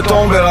laisserai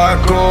tomber la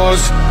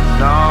cause.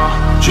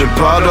 J'ai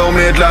pas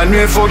dormi de la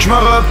nuit, faut que je me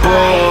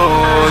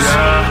repose.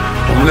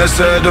 On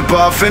essaie de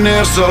pas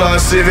finir sur la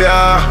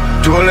civière.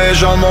 Tous les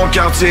gens de mon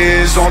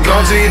quartier, ils ont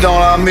grandi dans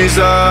la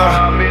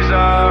misère.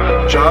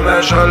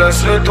 Jamais je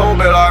laisserai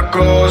tomber la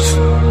cause.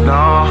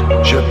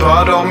 J'ai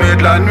pas dormi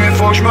de la nuit,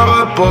 faut que je me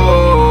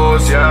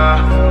repose.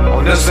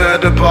 On essaie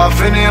de pas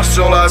finir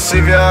sur la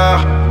civière.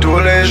 Tous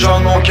les gens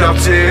de mon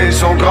quartier,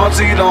 ils ont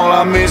grandi dans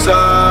la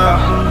misère.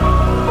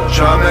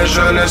 jamais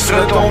je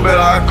laisserai tomber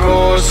la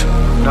cause.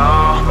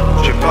 Non,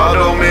 j'ai pas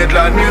dormi de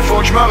la nuit, faut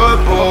que je me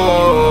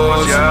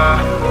repose, yeah.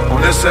 On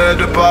essaie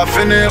de pas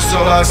finir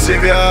sur la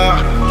civière.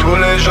 Tous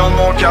les gens de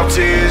mon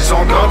quartier, ils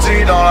ont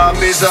grandi dans la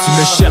misère. Tu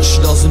me cherches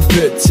dans une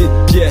petite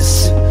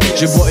pièce.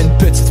 Je vois une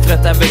petite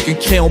frette avec un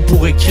crayon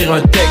pour écrire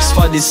un texte,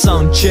 faire des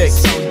soundchecks.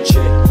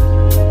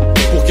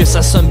 Pour que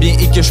ça sonne bien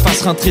et que je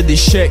fasse rentrer des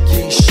chèques.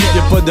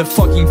 Y'a pas de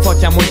fucking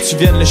fuck à moins que tu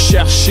viennes le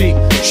chercher.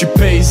 J'suis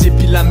paysé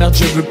pis la merde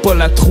je veux pas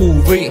la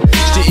trouver.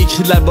 J't'ai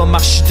écrit de l'album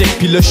architecte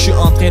pis là j'suis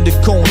en train de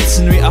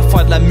continuer à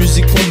faire de la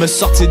musique pour me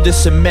sortir de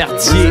ce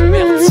merdier.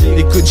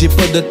 Écoute, j'ai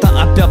pas de temps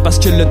à perdre parce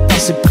que le temps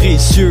c'est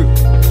précieux.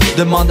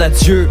 Demande à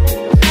Dieu.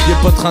 Y'a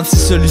pas 36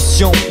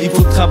 solutions, il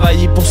faut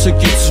travailler pour ce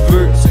que tu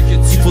veux.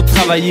 Il faut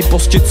travailler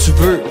pour ce que tu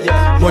veux.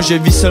 Moi je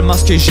vis seulement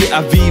ce que j'ai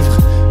à vivre.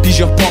 Puis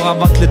je repars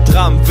avant que le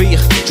drame vire.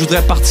 Je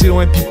voudrais partir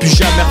loin puis plus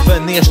jamais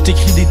revenir. Je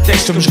t'écris des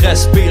textes comme je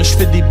respire. Je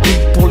fais des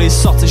beats pour les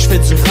sortir. Je fais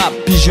du rap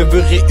puis je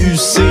veux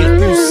réussir.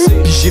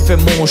 Puis j'ai fait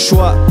mon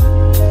choix.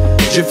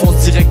 Je fonce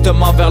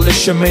directement vers le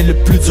chemin le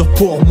plus dur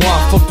pour moi.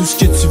 Fuck tout ce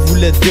que tu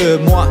voulais de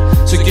moi.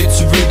 Ce que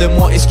tu veux de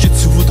moi et ce que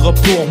tu voudras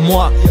pour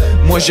moi.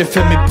 Moi j'ai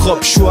fait mes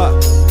propres choix.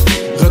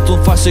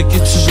 Retourne faire ce que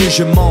tu veux,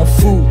 je m'en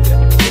fous.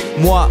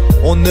 Moi,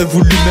 on a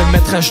voulu me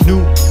mettre à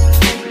genoux.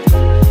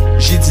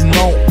 J'ai dit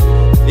non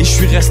et je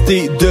suis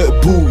resté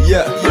debout,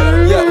 yeah,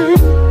 yeah, yeah.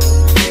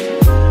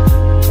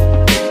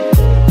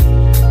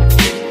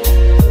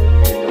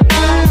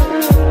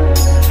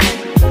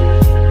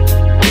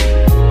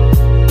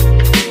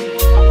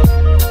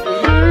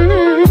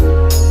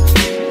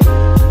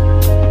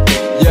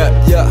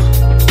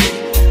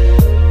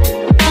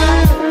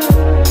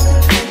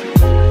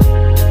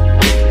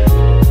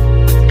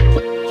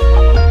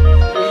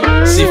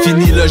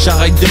 Fini là,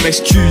 j'arrête de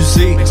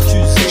m'excuser.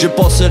 Je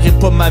passerai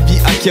pas ma vie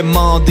à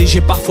quémander.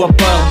 J'ai parfois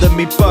peur de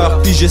mes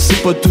peurs, puis je sais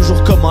pas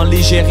toujours comment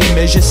les gérer.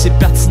 Mais je sais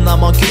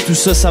pertinemment que tout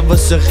ça, ça va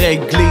se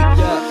régler.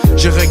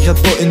 Je regrette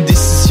pas une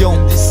décision,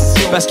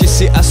 parce que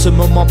c'est à ce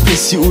moment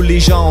précis où les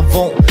gens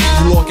vont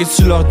vouloir que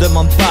tu leur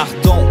demandes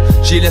pardon.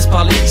 Je les laisse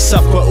parler, ils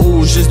savent quoi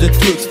au juste de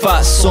toute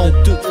façon.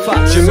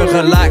 Je me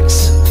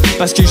relaxe,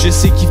 parce que je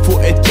sais qu'il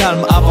faut être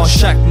calme avant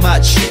chaque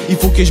match. Il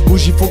faut que je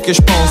bouge, il faut que je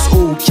pense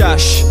au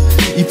cash.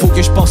 Il faut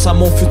que je pense à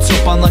mon futur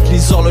pendant que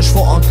les horloges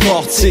font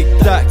encore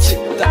tic-tac.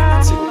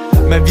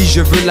 Ma vie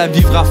je veux la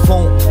vivre à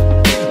fond.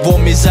 Voir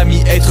mes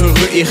amis être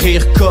heureux et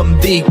rire comme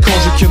des cons.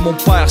 Je veux que mon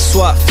père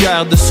soit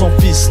fier de son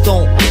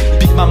fiston,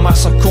 puis que ma mère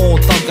soit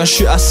contente quand je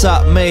suis à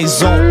sa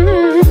maison.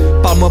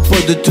 Parle-moi pas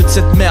de toute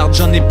cette merde,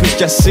 j'en ai plus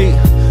qu'assez.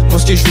 Moi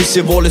ce que je veux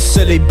c'est voir le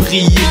soleil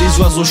briller, les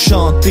oiseaux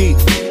chanter.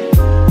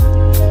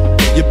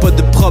 Y'a pas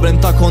de problème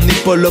tant qu'on n'est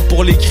pas là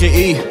pour les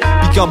créer.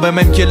 Pis quand ben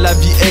même que la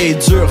vie est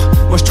dure,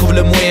 moi je trouve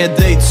le moyen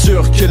d'être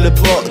sûr que le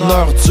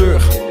bonheur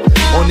dure.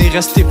 On est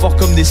resté forts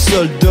comme des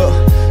soldats.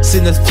 C'est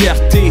notre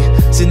fierté,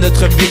 c'est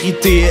notre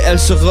vérité et elle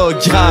sera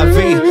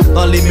gravée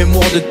dans les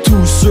mémoires de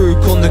tous ceux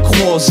qu'on a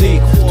croisés.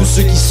 Tous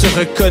ceux qui se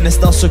reconnaissent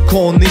dans ce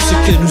qu'on est, ce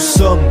que nous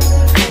sommes.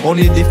 On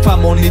est des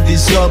femmes, on est des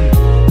hommes.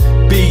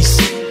 Peace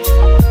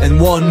and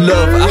one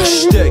love,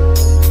 architecte.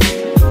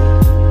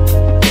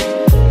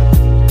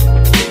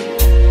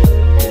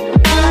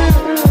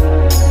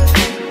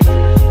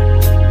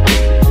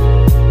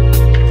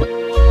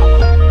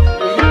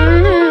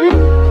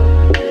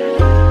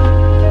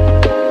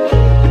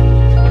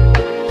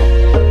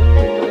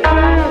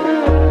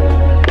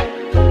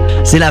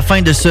 C'est la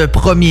fin de ce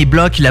premier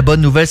bloc. La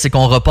bonne nouvelle, c'est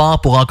qu'on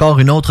repart pour encore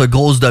une autre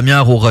grosse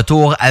demi-heure au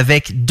retour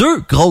avec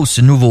deux grosses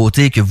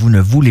nouveautés que vous ne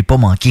voulez pas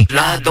manquer.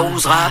 La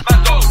dose rap.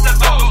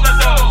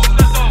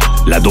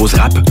 La dose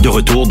rap, de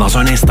retour dans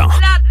un instant.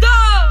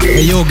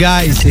 Hey yo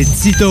guys, c'est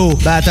Tito,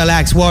 Battle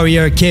Axe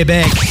Warrior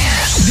Québec.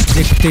 Vous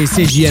écoutez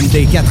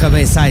CJMD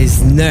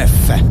 96.9.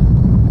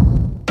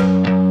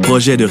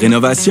 Projet de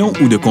rénovation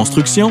ou de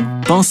construction?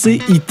 Pensez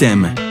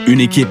ITEM. Une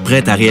équipe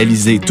prête à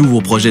réaliser tous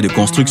vos projets de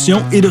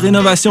construction et de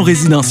rénovation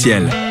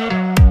résidentielle.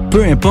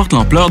 Peu importe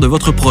l'ampleur de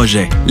votre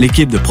projet,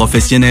 l'équipe de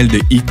professionnels de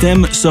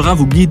ITEM sera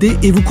vous guider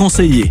et vous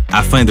conseiller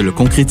afin de le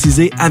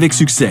concrétiser avec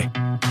succès.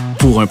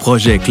 Pour un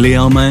projet clé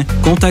en main,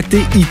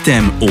 contactez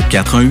ITEM au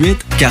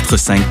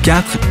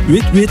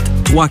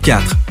 418-454-8834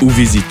 ou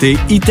visitez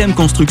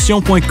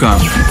itemconstruction.com.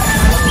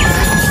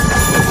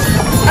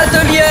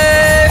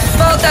 Atelier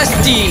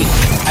fantastique.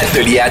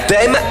 Atelier à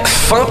thème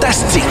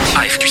fantastique.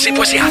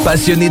 AFQC.ca.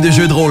 Passionné de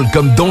jeux de rôle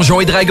comme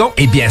Donjons et Dragons?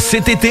 Eh bien,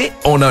 cet été,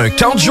 on a un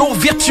camp de jour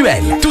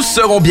virtuel. Tous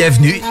seront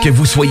bienvenus, que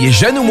vous soyez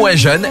jeune ou moins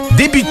jeune,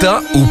 débutant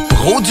ou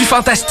pro du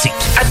fantastique.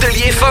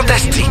 Atelier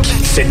fantastique.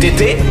 Cet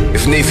été,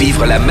 venez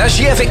vivre la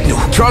magie avec nous.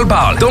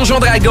 Trollball, Donjons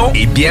Dragons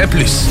et bien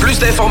plus. Plus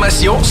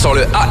d'informations sur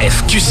le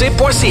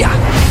AFQC.ca.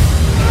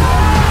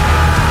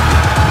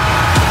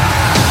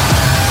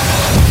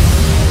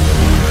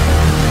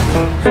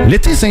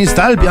 L'été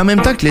s'installe, puis en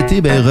même temps que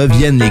l'été,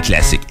 reviennent les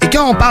classiques. Et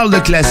quand on parle de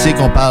classiques,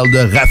 on parle de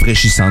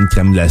rafraîchissantes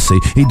crèmes glacées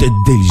et de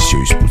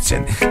délicieuses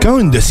poutines. Quand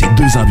une de ces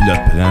deux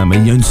enveloppes prend,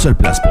 il y a une seule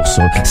place pour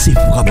ça, c'est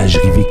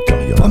Fromagerie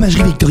Victoria.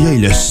 Fromagerie Victoria est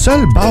le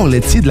seul bar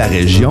laitier de la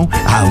région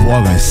à avoir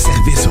un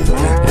service au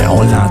volant. Et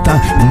on l'entend,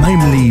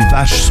 même les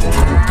vaches sont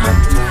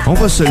contentes. On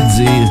va se le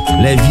dire,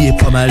 la vie est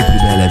pas mal plus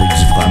belle avec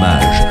du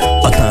fromage.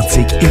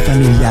 Authentique et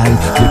familial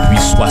depuis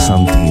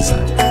 73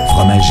 ans.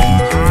 Fromagerie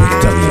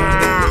Victoria.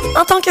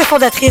 En tant que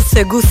fondatrice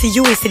Go See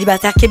You et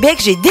Célibataire Québec,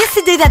 j'ai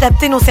décidé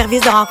d'adapter nos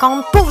services de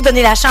rencontre pour vous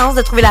donner la chance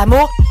de trouver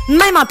l'amour,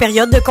 même en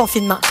période de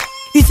confinement.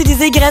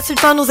 Utilisez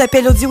gratuitement nos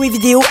appels audio et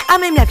vidéo à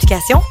même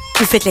l'application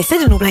ou faites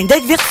l'essai de nos blind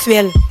dates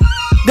virtuels.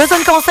 Besoin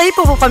de conseils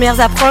pour vos premières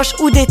approches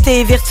ou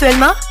d'été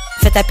virtuellement?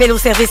 Faites appel au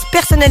service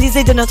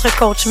personnalisé de notre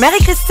coach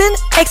Marie-Christine,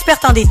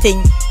 experte en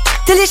dating.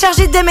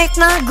 Téléchargez dès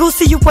maintenant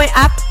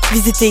GoSeeYou.app,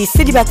 visitez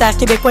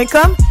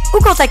célibatairequebec.com ou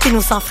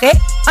contactez-nous sans frais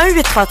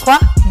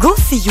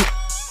 1-833-GO-SEE-YOU.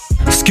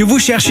 Ce que vous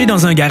cherchez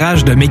dans un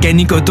garage de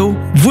mécanique auto,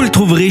 vous le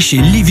trouverez chez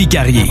Lévy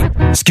Carrier.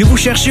 Ce que vous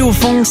cherchez au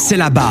fond, c'est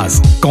la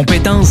base.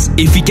 Compétence,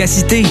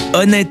 efficacité,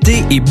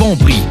 honnêteté et bon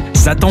prix.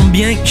 Ça tombe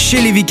bien, chez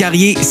Lévy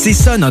Carrier, c'est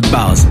ça notre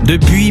base,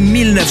 depuis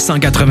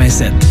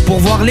 1987. Pour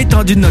voir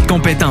l'étendue de notre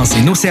compétence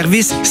et nos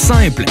services,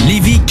 simple,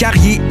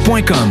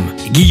 levycarrier.com.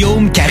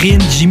 Guillaume,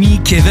 Karine, Jimmy,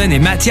 Kevin et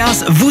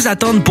Mathias vous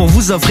attendent pour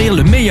vous offrir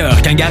le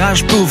meilleur qu'un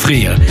garage peut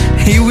offrir.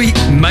 Et oui,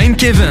 même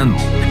Kevin.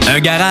 Un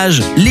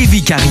garage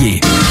Lévy Carrier.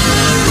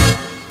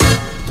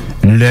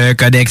 Le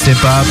Codex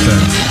Hip-Hop.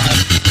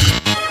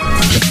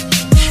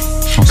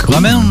 On se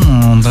promène,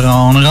 on est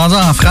rendu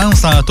en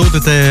France, tantôt,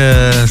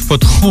 t'étais, je sais pas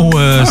trop...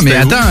 mais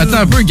attends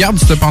un peu, garde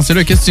cette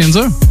pensée-là, qu'est-ce que tu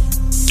viens de dire?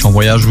 On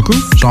voyage beaucoup?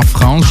 Genre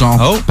France,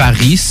 genre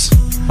Paris,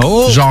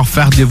 genre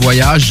faire des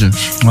voyages.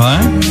 Ouais.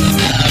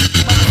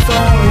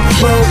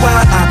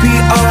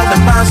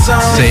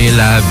 C'est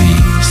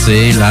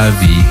la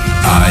vie,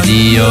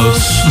 adios,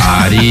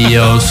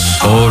 adios,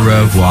 au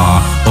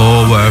revoir,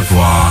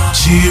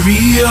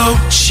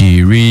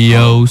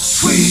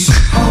 Cheerios,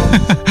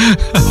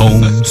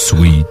 home,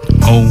 sweet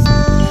home.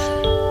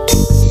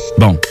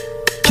 Bon,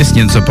 qu'est-ce qui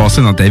vient de se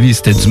passer dans ta vie?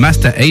 C'était du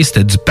Master Ace,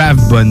 c'était du Pav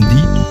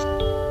Bundy,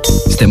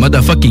 c'était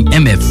motherfucking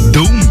MF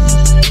Doom.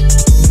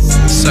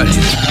 Solide.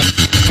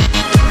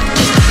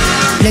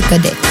 Le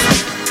Codex,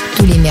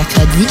 tous les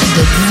mercredis de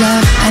 10h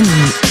à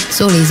minuit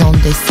sur les ondes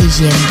de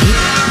CJMD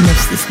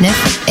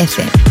 969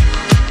 FM.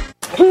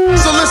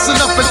 So listen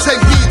up and take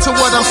heed to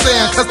what I'm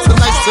saying, cause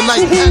tonight's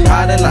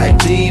Riding like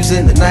thieves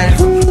in the night.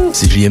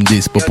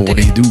 CJMD, c'est pas pour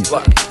les doux.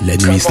 La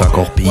nuit, c'est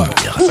encore pire.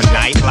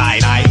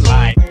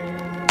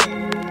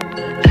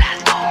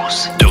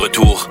 De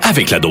retour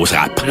avec la dose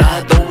rap.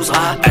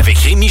 Avec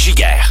Rémi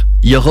Giguère.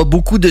 Il y aura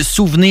beaucoup de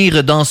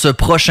souvenirs dans ce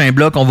prochain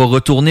bloc. On va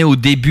retourner au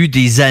début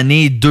des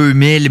années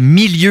 2000,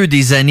 milieu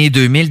des années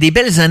 2000. Des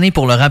belles années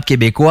pour le rap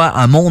québécois,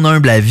 à mon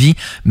humble avis.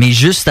 Mais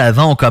juste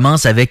avant, on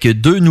commence avec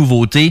deux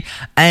nouveautés.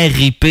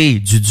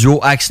 RIP du duo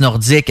Axe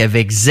Nordique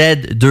avec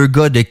Z, deux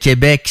gars de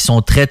Québec qui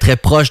sont très très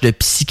proches de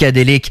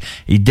Psychédélique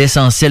et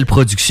d'Essentiel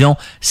Productions.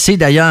 C'est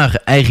d'ailleurs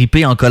RIP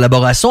en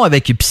collaboration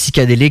avec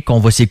Psychédélique qu'on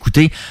va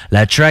s'écouter.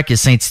 La track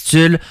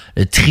s'intitule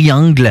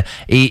Triangle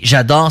et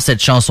j'adore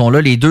cette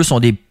chanson-là. Les deux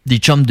sont des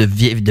chums de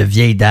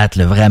vieille date,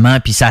 là, vraiment,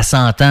 puis ça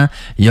s'entend.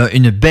 Il y a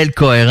une belle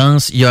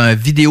cohérence. Il y a une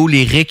vidéo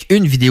lyrique,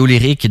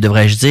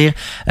 devrais-je dire.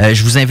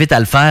 Je vous invite à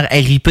le faire.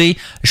 RIP,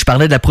 je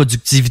parlais de la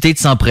productivité de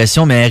Sans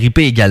Pression, mais RIP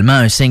également,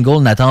 un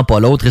single n'attend pas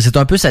l'autre. Et c'est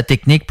un peu sa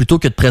technique, plutôt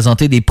que de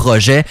présenter des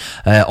projets.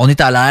 On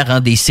est à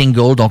l'ère des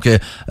singles, donc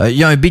il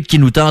y a un beat qui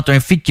nous tente, un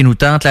feat qui nous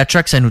tente, la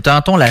track ça nous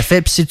tente, on la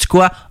fait, puis sais-tu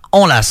quoi?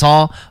 On la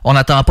sort. On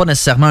n'attend pas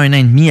nécessairement 1 an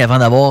et demi avant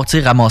d'avoir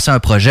ramassé un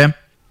projet.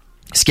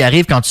 Ce qui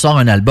arrive quand tu sors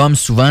un album,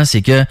 souvent,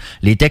 c'est que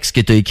les textes que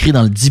tu as écrits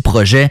dans le 10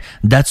 projets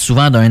datent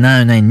souvent d'1 an,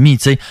 1 an et demi,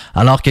 tu sais.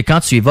 Alors que quand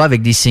tu y vas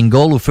avec des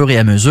singles au fur et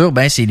à mesure,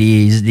 c'est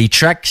des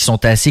tracks qui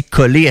sont assez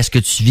collés à ce que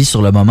tu vis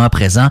sur le moment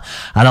présent.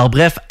 Alors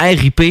bref,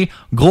 RIP,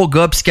 gros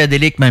gars,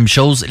 Psychédélique, même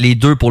chose. Les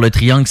deux pour le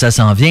triangle, ça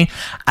s'en vient.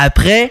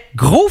 Après,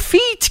 gros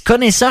feat,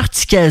 Connaisseur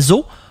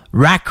Ticazo,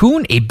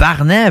 Raccoon et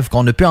Barnev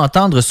qu'on a pu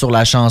entendre sur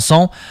la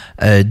chanson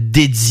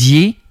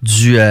dédiée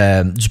du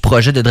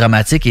projet de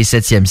Dramatique et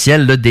 7e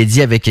ciel, là,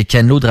 dédié avec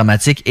Kenlo,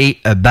 Dramatique et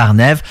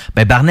Barnev.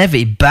 Barnev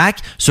est back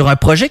sur un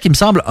projet qui me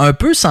semble un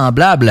peu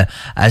semblable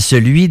à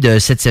celui de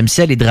 7e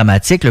ciel et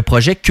Dramatique, le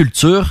projet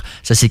Culture.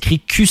 Ça s'écrit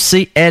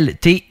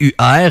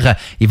QCLTUR.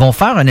 Ils vont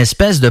faire une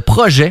espèce de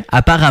projet,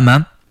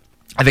 apparemment,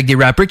 avec des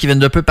rappers qui viennent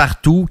d'un peu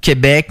partout,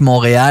 Québec,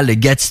 Montréal,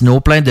 Gatineau,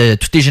 plein de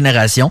toutes les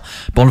générations.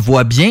 Puis on le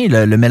voit bien,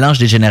 le mélange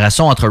des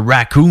générations entre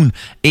Raccoon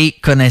et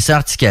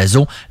Connaisseur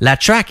Ticazo. La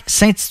track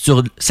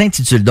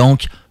s'intitule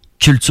donc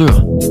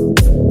Culture.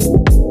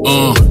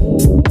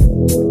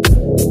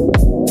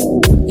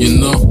 You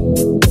know,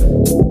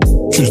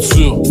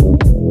 Culture.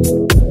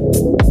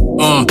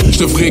 Je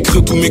devrais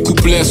écrire tous mes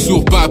couplets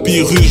sur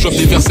papyrus. J'offre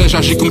des versets,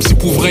 j'agis comme si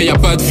pour vrai y a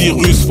pas de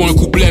virus. Faut un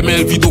couplet mais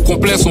le vide au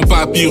complet son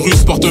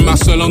papyrus. Porte un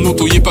marcel en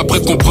auto, y est pas prêt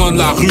de comprendre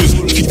la ruse.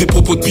 J'kick des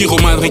propos de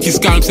pyromane, rien qui se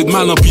calme, c'est de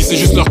mal en pis. C'est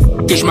juste leur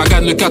que je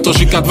magane le 14,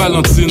 j'ai 4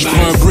 Valentine. J'prends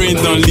un brain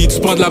dans le lit, tu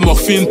prends de la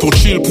morphine pour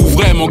chill. Pour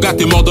vrai, mon gars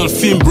t'es mort dans le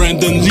film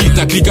Brandon Lee.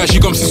 Ta clique agit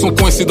comme si son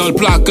coincé dans le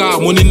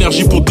placard. Mon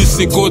énergie pour 10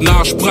 secondes,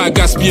 j'prends à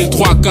gaspiller le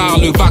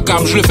 3/4. Le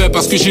vacarme, je le fais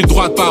parce que j'ai le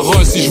droit de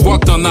parole. Si je vois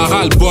que t'en as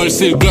ras le bol,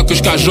 c'est le bloc que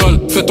je cajole.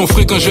 Fais ton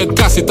fric quand je vais te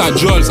casser ta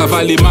jolle. Ça va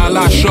aller mal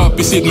à shop,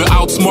 essayer de me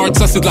outsmart,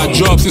 ça c'est de la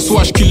job. C'est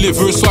soit je kill les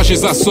vœux, soit je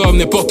les assomme.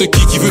 N'importe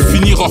qui veut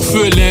finir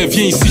orphelin,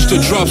 viens ici, je te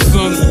drop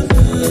son.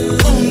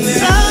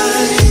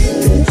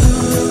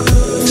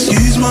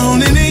 Excuse-moi,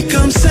 on est né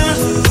comme ça.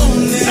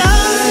 On est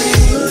high.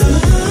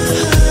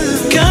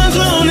 Quand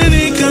on est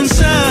né comme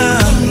ça.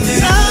 On est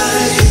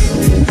high.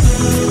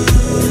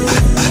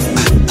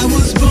 I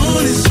was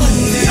born this way.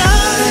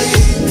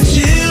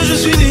 Chill, je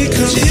suis né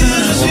comme ça.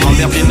 On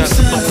m'emmerde les notes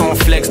sur ton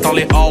flex dans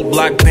les all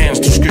black bands.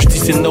 Tout ce que je dis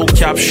c'est no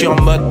cap, je suis en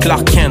mode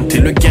Clark Kent. Et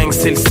le gang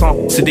c'est le sang,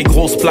 c'est des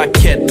grosses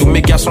plaquettes. Tous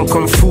mes gars sont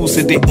comme fous,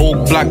 c'est des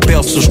old black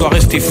belts. So je dois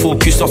rester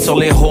focus, sortir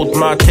les hauts de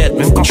ma tête.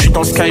 Même quand je suis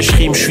dans le sky, je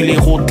rime, je suis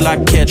l'héros de la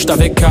quête. J'suis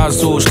avec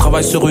Kazo, je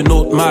travaille sur une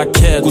autre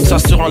maquette. Goûte ça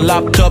sur un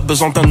laptop,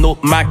 besoin d'un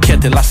autre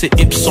maquette. Et là c'est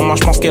hip sur moi,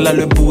 j'pense qu'elle a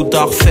le bout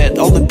d'arfait.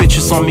 All the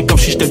bitches on me comme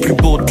si j'étais le plus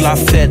beau de la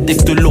fête. Dès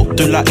que de l'autre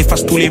de là,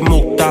 efface tous les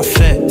mots que t'as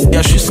fait.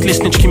 Y'a juste les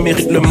snitch qui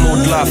méritent le mot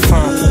de la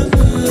fin.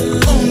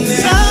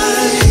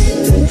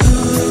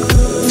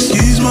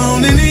 Excuse-moi,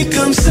 on est né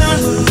comme ça.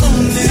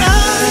 On est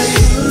high.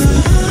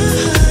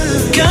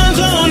 Quand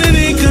on est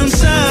né comme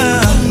ça.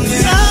 On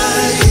est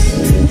high.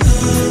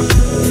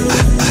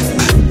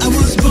 I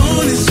was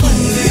born this way.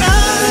 On est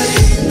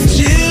high.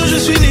 Chill, je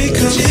suis né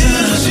comme ça.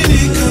 Je suis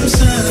né comme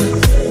ça.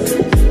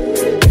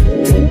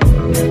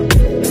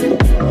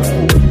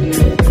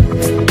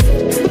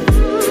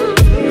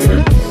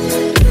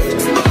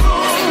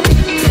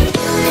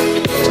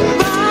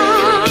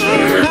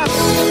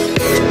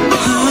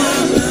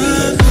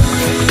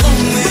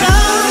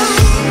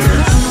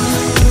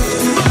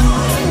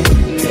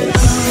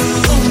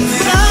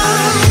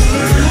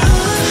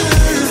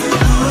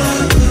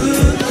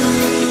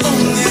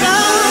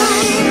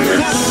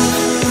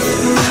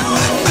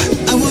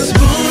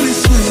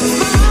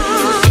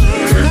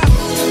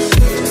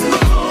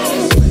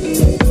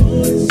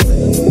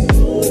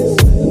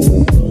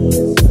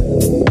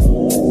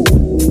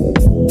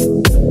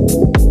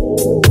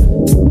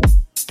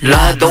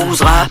 La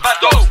dose rap.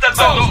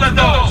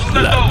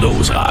 La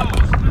dose rap.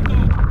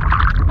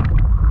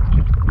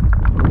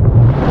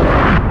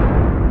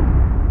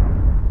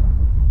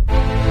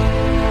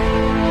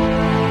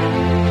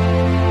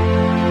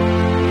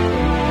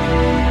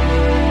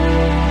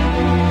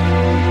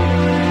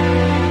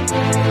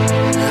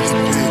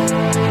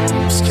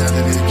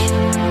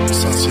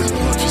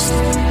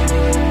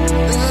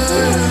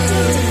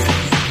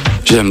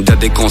 J'aime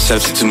dater des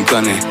concepts si tu me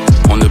connais.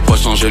 On n'a pas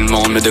changé le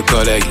monde mais de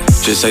collègues.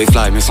 J'essaye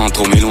fly mais sans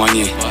trop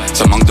m'éloigner.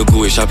 Ça manque de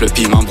goût, échappe le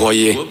piment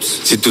broyé.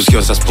 C'est tout ce qu'il y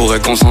a, ça se pourrait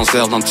qu'on s'en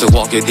serve. Dans le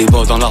tiroir qu'il y a des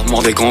bas, dans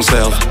l'armoire des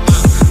conserves.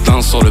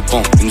 Danse sur le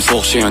pont, une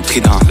fourche et un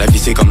trident. La vie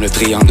c'est comme le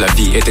triangle, la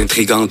vie est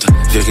intrigante.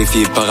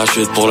 Vérifie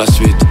parachute pour la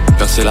suite.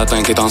 Verser la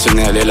teinte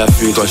intentionnelle et la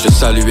fuite. Toi je te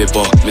saluais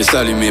pas, mais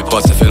salut mes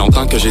potes. Ça fait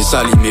longtemps que j'ai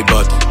sali mes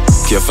bottes.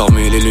 Qui a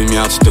fermé les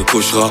lumières, tu te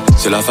coucheras.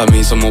 C'est la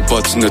famille, c'est mon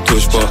pote, tu ne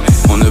touches pas.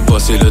 On a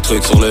bossé le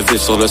truc sur le vif,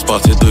 sur le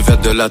spot. C'est deux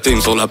vêtements de la team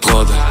sur la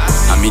prod.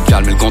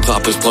 Amical, mais le contrat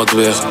peut se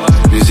produire.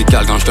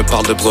 Musical quand je te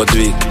parle de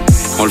produits.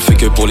 On le fait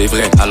que pour les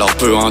vrais, alors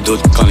peu en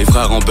doute. Quand les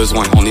frères ont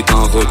besoin, on est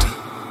en route.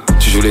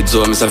 Tu joues les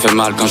durs mais ça fait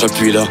mal quand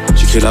j'appuie là.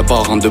 J'écris la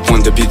barre en 2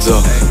 pointes de pizza.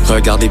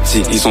 Regarde les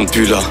petits, ils sont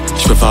plus là.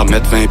 Je préfère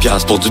mettre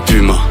 20$ pour du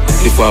Puma.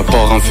 Des fois à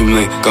part en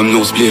fumée, comme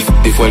nos spliffs.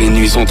 Des fois les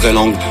nuits sont très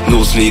longues,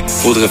 nos sleep.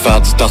 Faudrait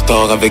faire du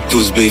tartare avec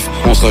tous beef.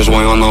 On se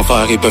rejoint en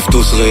enfer, ils peuvent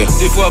tous rire.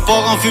 Des fois à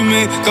part en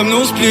fumée, comme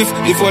nos spliffs.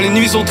 Des fois les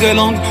nuits sont très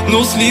longues,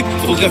 nos sleep.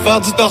 Faudrait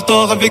faire du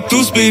tartare avec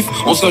tous beef.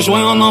 On se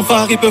rejoint en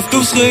enfer, ils peuvent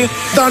tous rire.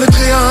 Dans le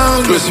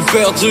triangle, je me suis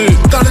perdu.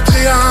 Dans le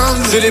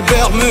triangle, c'est les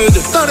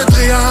Bermudes. Dans le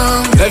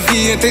triangle, la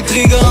vie est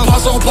intrigante.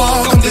 On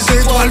part comme des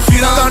étoiles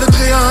filantes. Dans le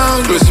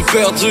triangle, je me suis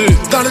perdu.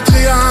 Dans le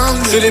triangle,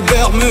 c'est les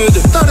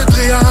Bermudes. Dans le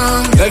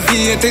triangle, la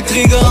vie est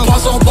intrigante.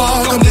 On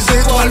part comme des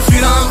étoiles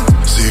filantes.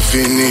 C'est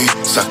fini,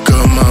 ça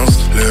commence.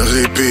 Le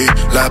répit,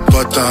 la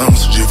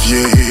potence. J'ai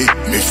vieilli,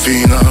 mes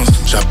finances.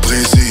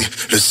 J'apprécie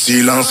le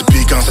silence.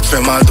 Puis quand ça te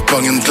fait mal, te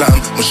pognes une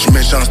clame. Moi j'suis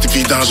méchant, c'est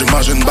évident, j'ai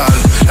mangé une balle.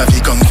 La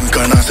vie comme une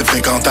connasse, c'est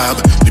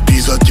fréquentable.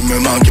 L'épisode qui me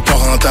manque est pas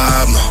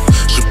rentable.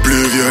 J'suis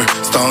plus vieux,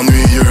 c'est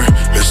ennuyeux.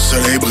 Le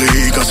soleil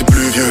brille quand c'est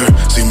plus vieux.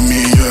 C'est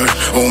milieu,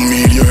 au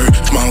milieu.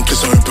 J'manque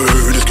laisse un peu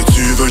de ce que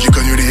tu veux. J'ai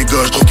connu les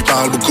gars, j'trouve qu'ils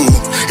parlent beaucoup.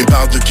 Ils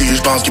parlent de qui,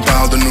 j'pense qu'ils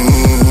parlent de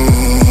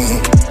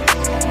nous.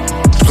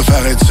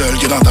 J'préfère être seul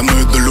que dans ta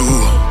meute de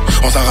loup.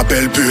 On s'en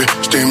rappelle plus,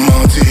 j't'ai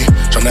menti.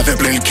 J'en avais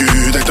plein le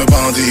cul d'être un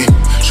bandit.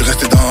 J'suis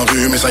resté dans la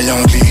rue mais ça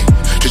yankee.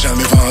 J'ai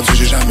jamais vendu,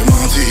 j'ai jamais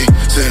menti.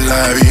 C'est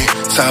la vie,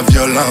 sa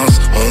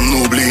violence.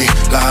 On oublie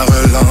la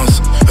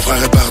relance. Le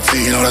frère est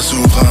parti dans la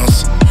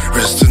souffrance.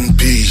 Rest in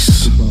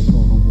peace.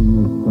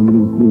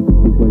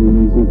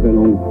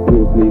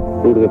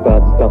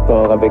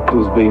 torteurs avec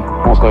tous beef.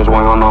 On se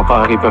rejoint en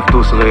enfer, ils peuvent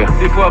tous rire.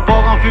 Des fois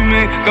part en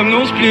fumée comme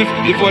nos spliffs.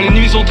 Des fois les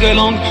nuits sont très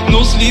longues,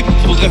 nos slips.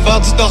 Faudrait faire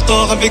du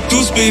tartare avec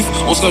tous beef.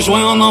 On se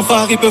rejoint en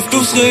enfer, ils peuvent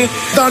tous rire.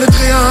 Dans le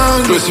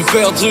triangle, je me suis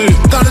perdu.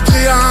 Dans le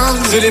triangle,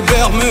 c'est les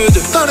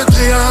Bermudes. Dans le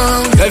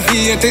triangle, la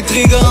vie est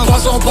intrigante.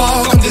 Poisson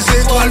bord comme des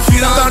étoiles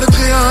filantes. Dans le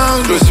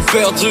triangle, je me suis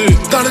perdu.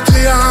 Dans le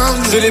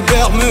triangle, c'est les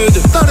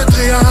Bermudes. Dans le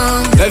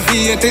triangle, la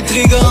vie est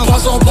intrigante.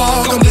 Poisson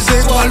bord comme des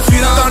étoiles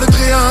filantes. Dans le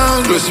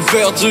triangle, je me suis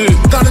perdu.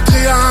 Dans le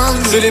triangle,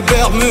 c'est les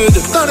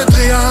Bermudes. Dans le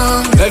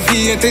triangle, la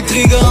vie est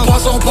intrigante.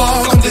 Poisson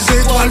bord comme des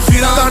étoiles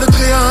filantes. Dans le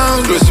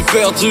triangle, je me suis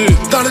perdu.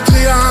 Dans le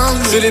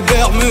triangle, c'est les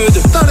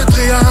Bermudes. Dans le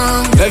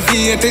triangle, la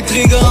vie est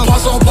intrigante.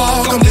 Poisson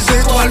bord comme des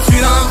étoiles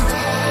filantes.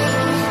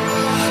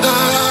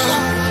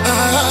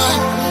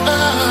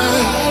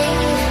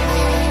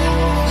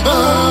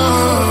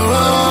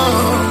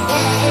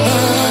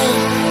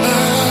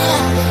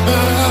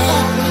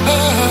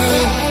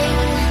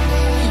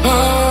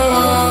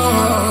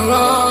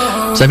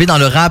 Vous savez, dans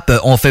le rap,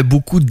 on fait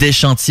beaucoup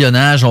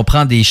d'échantillonnage. On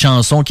prend des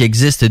chansons qui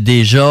existent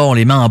déjà, on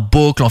les met en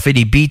boucle, on fait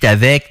des beats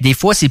avec. Des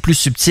fois, c'est plus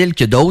subtil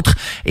que d'autres.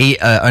 Et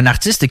un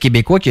artiste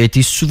québécois qui a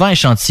été souvent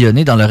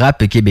échantillonné dans le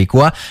rap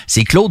québécois,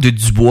 c'est Claude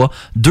Dubois.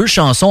 2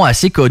 chansons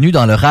assez connues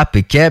dans le rap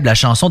québécois. La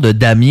chanson de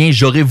Damien,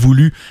 J'aurais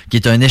voulu, qui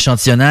est un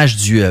échantillonnage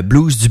du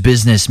blues du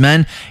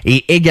businessman.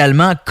 Et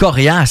également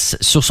Coriace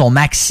sur son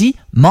maxi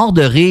Mort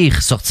de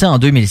rire, sorti en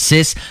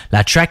 2006.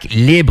 La track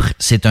Libre,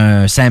 c'est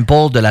un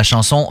sample de la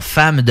chanson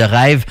Femme de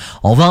rêve.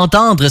 On va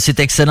entendre cet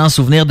excellent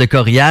souvenir de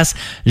Coriace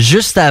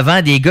juste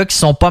avant des gars qui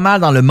sont pas mal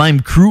dans le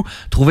même crew.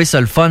 Trouvez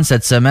ça le fun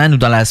cette semaine ou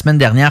dans la semaine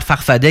dernière,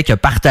 Farfadet qui a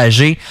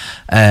partagé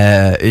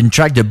une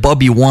track de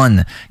Bobby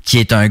One, qui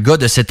est un gars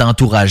de cet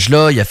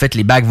entourage-là. Il a fait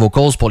les back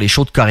vocals pour les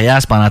shows de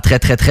Coriace pendant très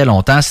très très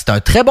longtemps. C'est un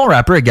très bon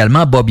rappeur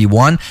également, Bobby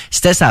One.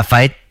 C'était sa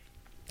fête.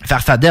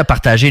 Farfadet a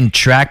partagé une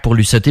track pour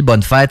lui souhaiter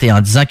bonne fête et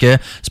en disant que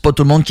c'est pas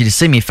tout le monde qui le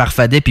sait, mais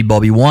Farfadet puis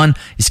Bobby One,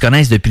 ils se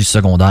connaissent depuis le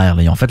secondaire.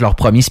 Là. Ils ont fait leur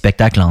premier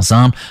spectacle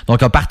ensemble. Donc,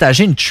 ils ont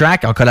partagé une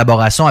track en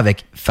collaboration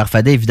avec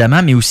Farfadet,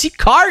 évidemment, mais aussi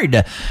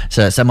Card.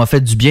 Ça m'a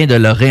fait du bien de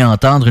le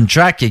réentendre. Une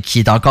track qui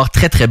est encore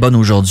très, très bonne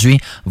aujourd'hui.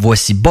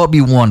 Voici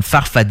Bobby One,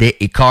 Farfadet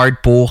et Card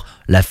pour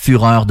La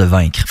fureur de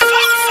vaincre.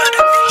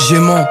 J'ai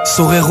mon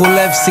sourire aux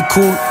lèvres, c'est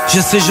cool. Je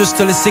sais juste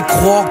te laisser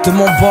croire que de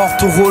mon bord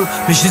tout roule.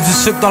 Mais j'ai du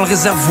sucre dans le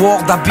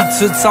réservoir,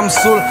 d'habitude ça me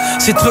saoule.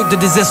 Ces trucs de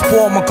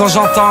désespoir, moi quand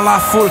j'entends la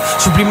foule,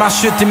 j'oublie ma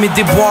chute et mes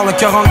déboires, le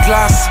cœur en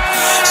glace.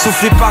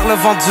 Soufflé par le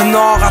vent du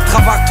nord, à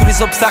travers tous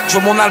les obstacles, je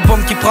vois mon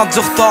album qui prend du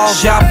retard.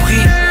 J'ai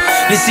appris,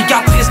 les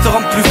cicatrices te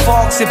rendent plus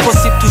fort, que c'est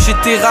possible de toucher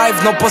tes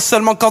rêves. Non pas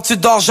seulement quand tu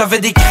dors, j'avais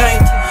des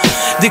craintes.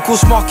 Des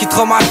cauchemars qui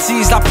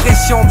traumatisent, la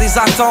pression des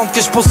attentes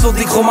que je pose sur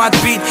des gros mad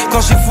beats.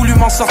 Quand j'ai voulu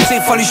m'en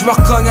sortir, fallu que je me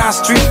recogne à la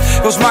street.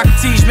 Yo, je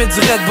m'active, je mets du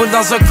Red Bull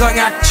dans un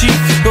cognac cheap.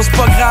 Yo, c'est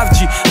pas grave,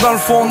 G, dans le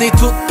fond on est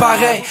tous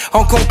pareils.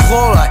 En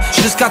contrôle,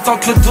 jusqu'à temps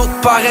que le doute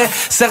paraît.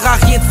 Sert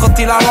à rien de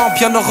frotter la lampe,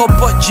 y'en aura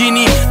pas de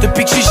génie.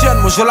 Depuis que je suis jeune,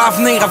 moi je veux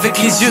l'avenir avec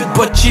les yeux de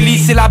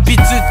Bocchili. C'est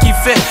l'habitude qui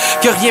fait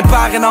que rien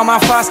paraît dans ma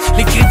face.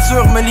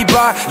 L'écriture me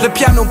libère, le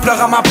piano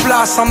pleure à ma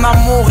place. En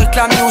amour et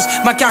la news,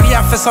 ma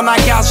carrière fait son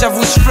agace.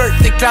 J'avoue, je flirt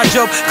avec la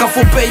job quand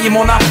faut payer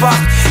mon appart.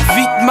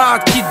 Vite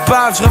mal, qui te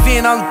bave, je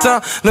reviens dans le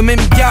temps. Le même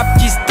gap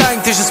qui stagne,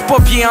 t'es juste pas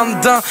bien en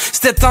dedans.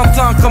 C'était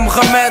tentant comme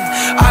remède,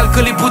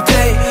 alcool et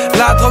bouteilles.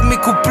 La drogue, mes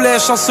couplets,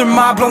 chanceux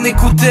mable, on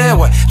écoutait,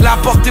 ouais. La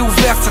porte est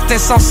ouverte, certains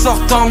s'en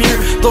sortent tant mieux.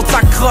 D'autres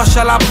s'accrochent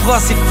à la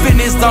brosse et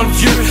finissent dans le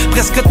vieux.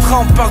 Presque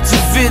 30 par du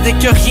vide et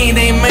que rien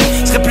n'est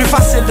main. Serait plus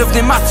facile de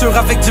devenir mature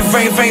avec du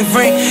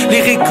 20-20-20.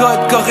 Les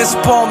récoltes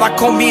correspondent à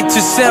combien tu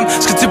sèmes.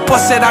 Ce que tu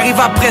possèdes arrive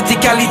après tes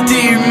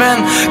qualités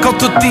humaines. Quand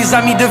tous tes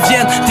amis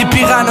deviennent des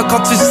piranhas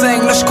quand tu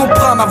saignes. Là je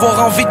comprends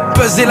d'avoir envie de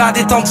peser la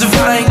détente du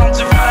flingue.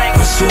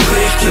 Un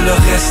sourire que le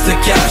reste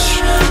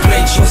cache.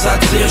 Plein de choses à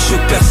dire, je veux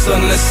que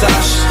personne le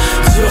sache.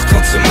 Dur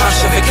quand tu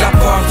marches avec la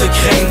peur de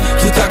craindre.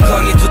 Tout à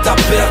gagner, tout à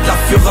perdre, la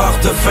fureur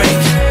de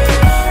vaincre.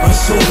 Un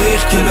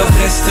sourire que le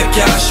reste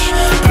cache.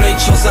 Plein de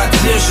choses à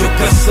dire, je veux que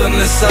personne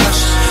le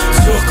sache.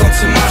 Dur quand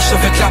tu marches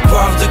avec la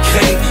peur de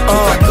craindre.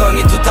 Tout à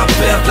gagner, tout à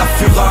perdre, la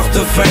fureur de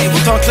vaincre.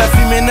 Autant que la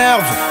vie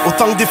m'énerve,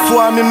 autant que des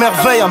fois elle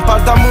m'émerveille. Elle me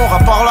parle d'amour, à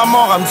part la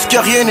mort, elle me dit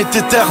que rien n'est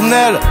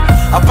éternel.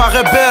 Elle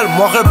paraît belle,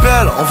 moi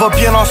rebelle, on va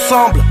bien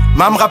ensemble.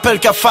 Mais elle me rappelle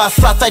qu'elle fasse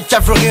sa tête,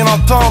 qu'elle veut rien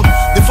entendre.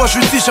 Des fois je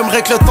lui dis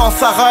j'aimerais que le temps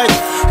s'arrête.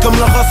 Comme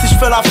le rat si je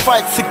fais la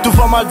fête, c'est que tout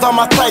va mal dans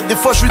ma tête. Des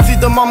fois je lui dis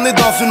de m'emmener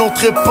dans une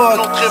autre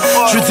époque.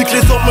 Je lui dis que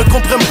les autres me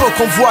comprennent pas,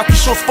 qu'on voit qu'ils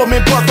chaussent pas mes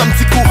bottes. Elle me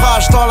dit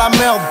courage dans la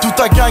merde, tout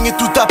à gagner,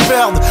 tout à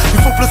perdre. Il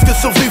faut plus que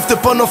survivre, t'es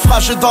pas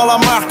naufragé dans la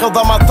mer. Quand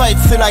dans ma tête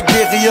c'est la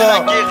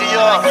guérilla.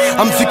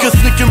 Elle me dit que ce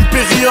n'est qu'une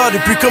période. Et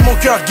puis que mon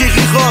cœur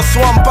guérira.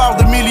 Soit elle me parle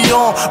de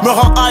millions, me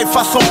rend high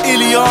façon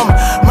hélium.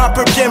 Mais elle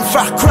peut bien me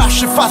faire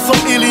crasher façon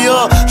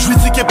Elia. Je lui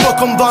dis qu'elle est pas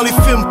comme dans les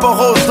films, pas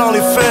rose dans les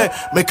faits.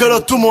 mais que là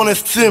tout mon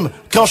estime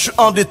quand je suis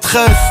en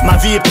détresse. Ma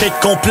vie est peut-être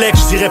complexe,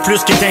 je dirais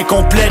plus qu'elle est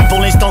incomplète. Pour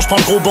l'instant je prends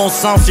le gros bon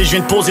sens et je viens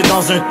de poser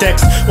dans un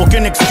texte.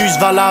 Aucune excuse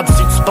valable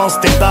si tu penses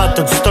t'es bad.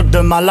 T'as du stock de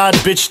malade,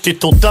 bitch,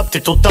 t'es au top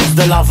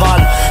de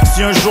Laval.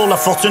 Si un jour la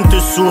fortune te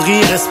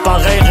sourit, reste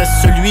pareil, reste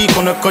celui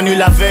qu'on a connu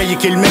la veille et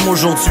qui est le même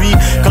aujourd'hui.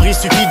 Car il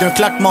suffit d'un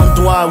claquement de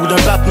doigts ou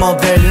d'un battement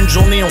d'aile. Une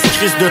journée on se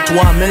crisse de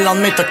toi, mais le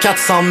lendemain t'as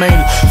 400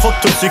 mails. Fuck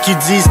tous ceux qui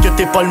disent que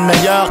t'es pas le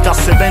meilleur, car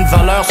c'est ben de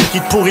valeur ceux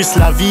qui te pourrissent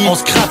la vie. On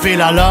se crape et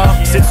la leur.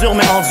 C'est dur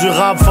mais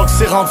endurable, fuck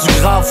c'est rendu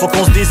grave. Faut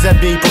qu'on se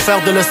déshabille pour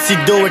faire de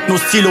l'ostido avec nos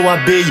stylos à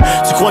billes.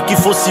 Tu crois qu'il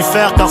faut s'y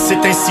faire car c'est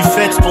ainsi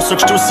fait. C'est pour ça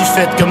que je t'ai aussi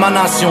fait que ma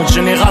nation de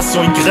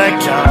génération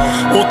Y.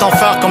 Autant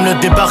faire comme le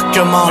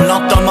débarquement,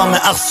 lentement mais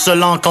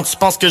harcelant. Quand tu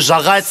penses que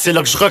j'arrête, c'est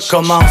là que je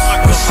recommence.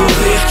 Un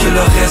sourire que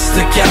le reste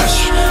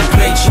cache.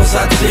 Plein de choses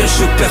à dire,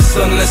 je veux que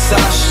personne le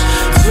sache.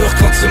 Dur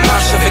quand tu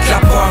marches avec la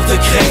peur de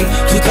craindre.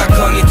 Tout à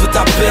gagner, tout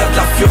à perdre,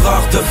 la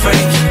fureur de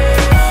vaincre.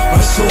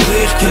 Un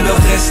sourire que le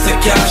reste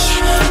cache.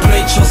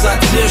 Plein de choses à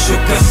dire, je veux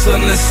que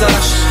personne le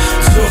sache.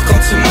 Dur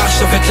quand tu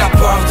marches avec la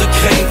peur de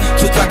craindre.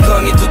 Tout à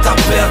gagner, tout à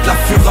perdre, la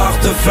fureur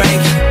de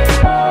vaincre.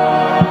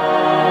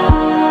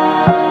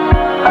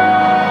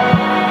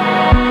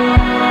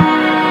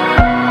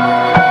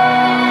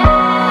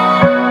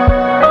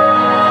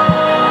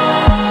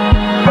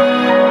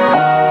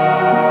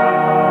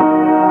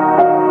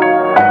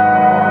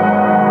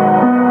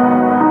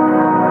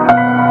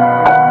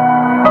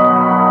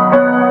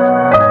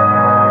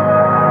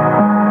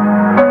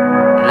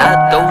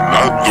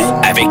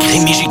 Avec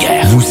Rémi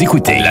Giguère. Vous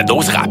écoutez La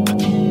Dose Rap.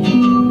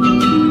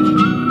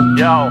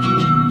 Yo,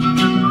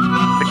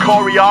 c'est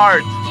Corey Hart,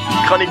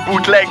 Chronique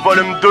Bootleg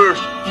Volume 2.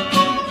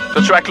 Ce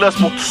track-là,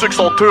 c'est pour tous ceux qui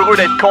sont heureux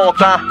d'être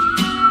contents.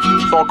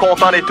 Qui sont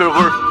contents d'être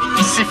heureux.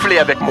 Sifflez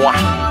avec moi.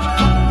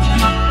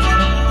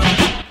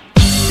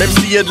 Même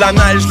s'il y a de la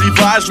neige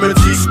l'hiver, je me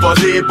dis c'est pas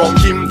des bombes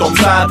qui me tombent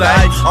sa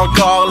tête.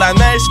 Encore la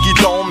neige qui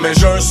tombe, mais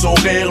j'ai un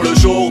sourire le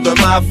jour de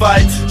ma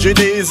fête. J'ai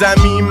des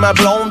amis, ma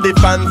blonde, des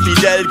fans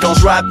fidèles quand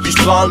je rappe puis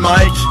je prends le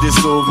mic. Des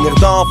souvenirs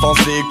d'enfance,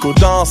 des coups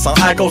dansants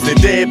à cause des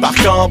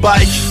débarques en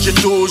bike. J'ai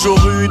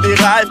toujours eu des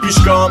rêves puis je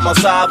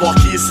commence à voir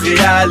qu'ils se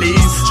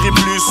réalisent. Je ris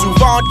plus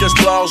souvent que je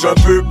pleure, j'ai un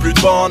peu plus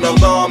de bonheur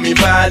dans mes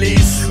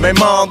valises. Même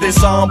en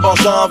décembre, en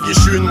janvier, je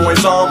suis de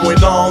moins en moins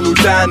dans nous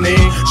tanner.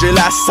 J'ai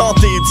la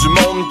santé du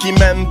monde qui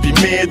m'aime pis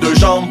mes deux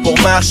jambes pour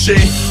marcher.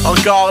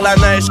 Encore la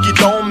neige qui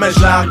tombe, mais je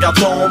la regarde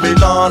tomber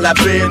dans la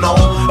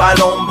pénombre. À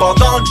l'ombre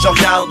pendant que je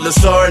regarde le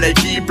soleil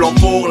qui plombe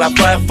pour la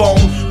faire fondre.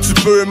 Tu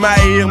peux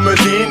m'haïr, me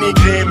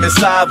dénigrer, mais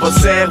ça va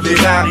servir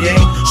à rien.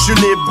 Je suis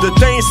libre de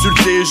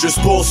t'insulter,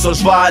 juste pour ça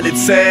je vais aller te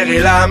serrer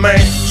la main.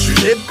 Je suis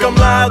libre comme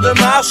l'air de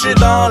marcher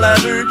dans la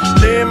rue,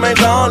 les mains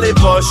dans les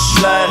poches,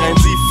 l'air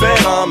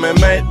indifférent, mais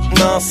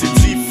maintenant c'est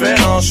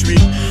différent. Je suis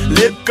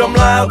libre comme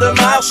l'air de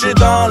marcher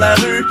dans la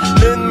rue,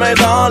 une main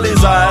dans les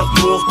airs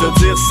pour te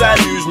dire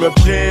salut. Je me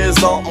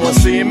présente, moi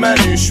c'est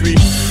Manu. Je suis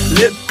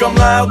libre comme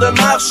l'air de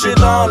marcher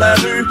dans la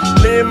rue,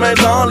 les mains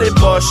dans les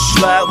poches,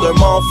 l'air de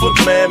m'en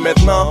foutre, mais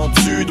maintenant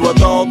tu dois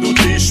t'en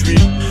douter. Je suis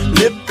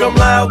libre comme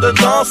l'air de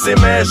danser,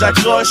 mais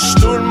j'accroche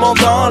tout le monde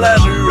dans la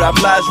rue. À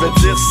plat, je vais te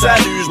dire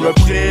salut, je me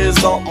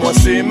présente, moi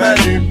c'est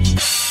Manu.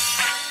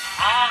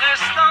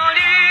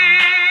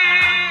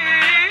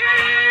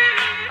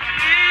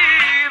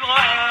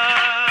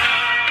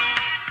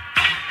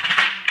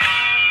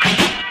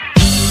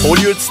 Au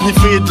lieu de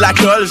sniffer de la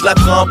colle, je la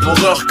prends pour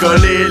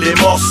recoller les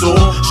morceaux.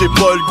 J'ai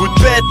pas le goût de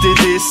péter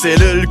des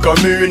cellules comme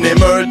une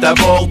émeute à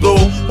Bordeaux.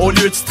 Au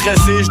lieu de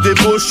stresser, je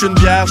débouche une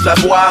bière, je la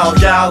bois en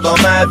gardant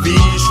ma vie.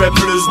 Je fais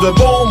plus de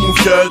bons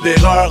moves que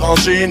d'erreurs en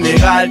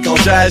général quand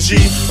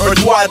j'agis. Un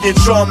doigt des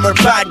drums, un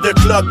pack de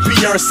clubs,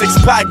 puis un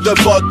six-pack de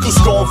bottes. Tout ce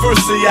qu'on veut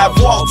c'est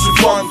avoir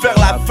du fun, faire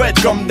la fête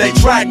comme des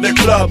tracks de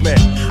club. Mais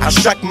à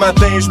chaque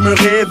matin, je me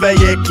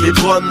réveille avec les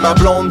bras de ma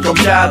blonde comme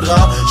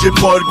cadran. J'ai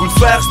pas le goût de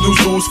faire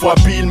snooze 12 fois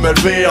pile, me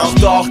lever en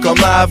retard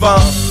comme avant.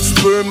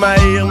 Tu peux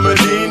m'haïr, me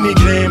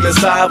dénigrer, mais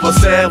ça va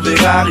servir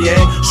à rien.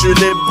 Je suis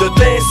libre de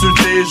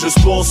t'insulter,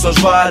 juste pour ça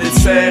je vais aller te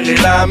serrer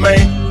la main.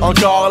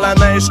 Encore la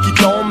neige qui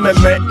tombe, mais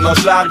maintenant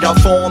je la regarde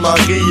fondre en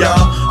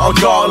riant.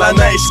 Encore la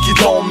neige qui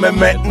tombe, mais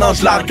maintenant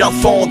je la regarde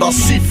fondre en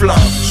sifflant.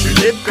 Je suis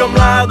libre comme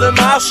l'air de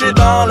marcher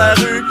dans la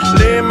rue,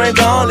 les mains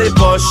dans les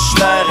poches,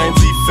 l'air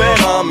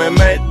indifférent, mais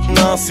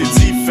maintenant c'est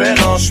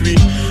différent. Je suis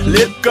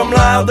libre comme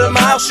l'air de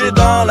marcher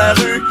dans la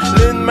rue,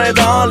 une main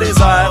dans les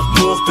airs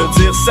pour te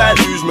dire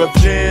salut. Je me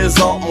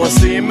présente, moi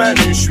c'est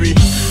Manu. Je suis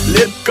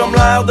libre comme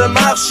l'air de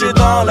marcher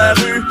dans la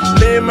rue,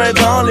 les mains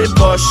dans les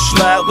poches,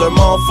 l'air de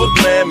m'en foutre,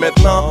 mais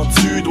maintenant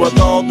tu dois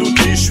t'en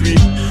douter. Je suis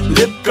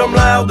libre comme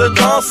l'air de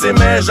danser,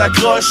 mais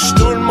j'accroche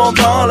tout le monde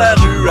dans la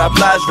rue. À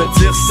plat, je vais te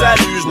dire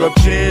salut, je me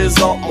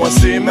présente, moi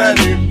c'est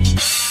Manu.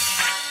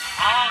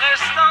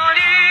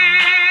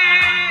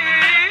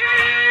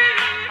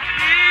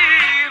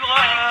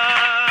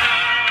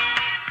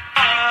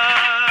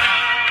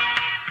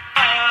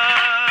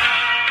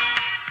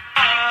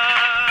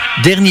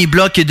 Dernier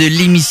bloc de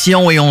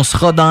l'émission et on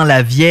sera dans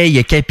la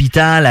vieille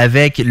capitale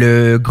avec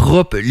le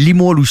groupe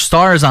Limoilou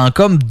Stars en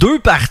comme 2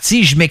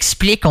 parties. Je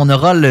m'explique, on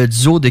aura le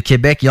duo de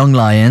Québec Young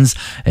Lions,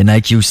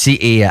 Nike aussi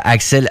et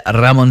Axel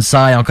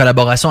Ramonsay en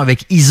collaboration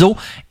avec Iso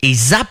et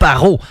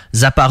Zapparo.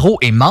 Zapparo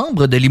est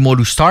membre de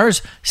Limoilou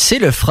Stars, c'est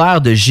le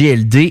frère de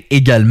GLD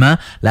également.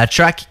 La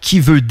track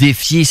Qui veut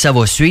défier, ça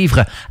va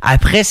suivre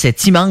après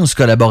cette immense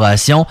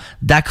collaboration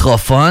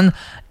d'Acrophone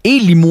et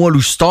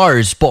Limoilou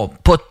Stars,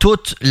 pas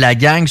toute la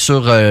gang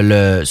sur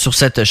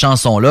cette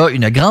chanson-là.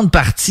 Une grande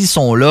partie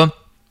sont là.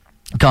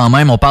 Quand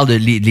même, on parle de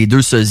les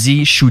deux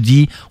sosies,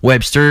 Shoody,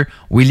 Webster,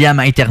 William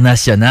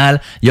International.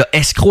 Il y a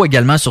Escrow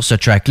également sur ce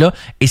track-là.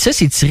 Et ça,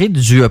 c'est tiré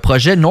du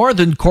projet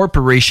Northern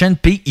Corporation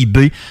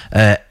PIB.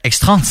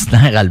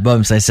 Extraordinaire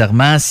album,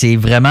 sincèrement. C'est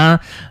vraiment,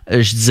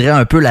 je dirais,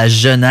 un peu la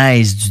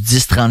genèse du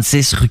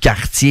 1036 rue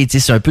Cartier. Tu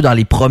sais, c'est un peu dans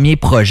les premiers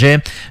projets.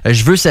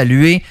 Je veux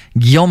saluer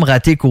Guillaume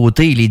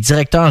Raté-Côté. Il est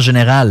directeur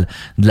général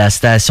de la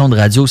station de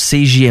radio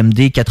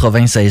CJMD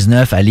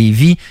 96.9 à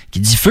Lévis, qui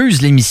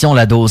diffuse l'émission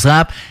La Dose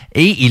Rap.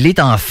 Et il est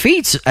en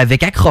feat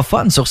avec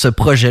Acrophone sur ce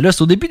projet-là.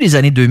 C'est au début des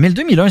années 2000,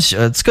 2001,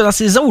 en tout cas dans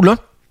ces eaux-là.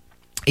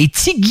 Et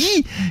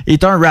Tiggy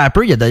est un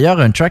rapper. Il y a d'ailleurs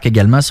un track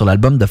également sur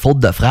l'album de Faute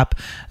de Frappe,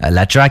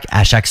 la track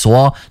À chaque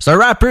soir. C'est un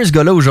rapper, ce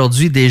gars-là,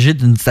 aujourd'hui, DG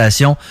d'une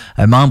station,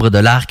 membre de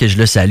l'Arc, je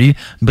le salue.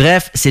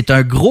 Bref, c'est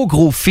un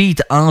gros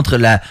feat entre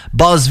la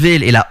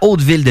Basse-Ville et la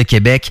Haute-Ville de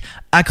Québec.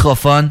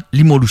 Acrophone,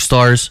 Limoilou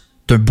Stars,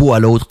 d'un bout à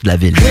l'autre de la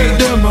ville.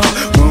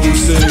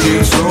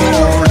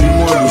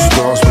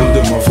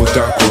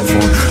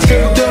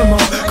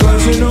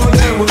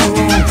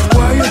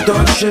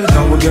 Shit,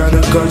 now we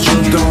gotta cut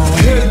you down.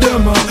 Hit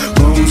them up,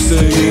 when we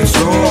say it's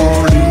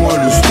on.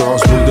 Limoilou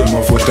Stars, pull them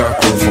off with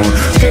microphone.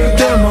 Hit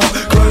them up,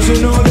 cause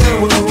you know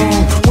that we're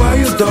wrong. Why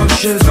you dog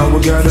shit, now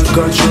we gotta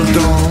cut you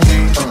down.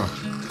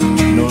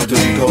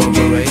 Northern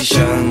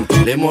Corporation,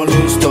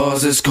 Limoilou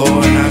Stars is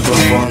calling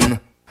Acrophone.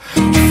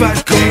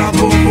 Fat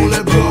collabo pour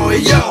les bros,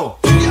 et yo!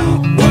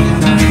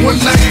 One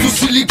night to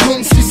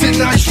silicone, si c'est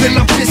nice, je vais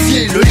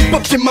l'apprécier. Le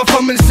hip-hop qui est ma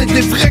femme, elle c'est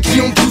des vrais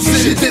qui ont poussé.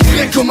 J'ai des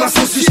vrais comme un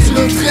saucisse sur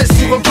un trait,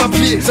 sur un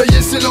papier. Ça y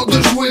est, c'est l'heure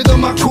de jouer dans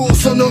ma cour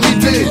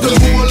sonorité. De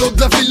bout à l'autre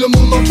de la ville, le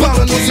monde en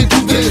parle à nos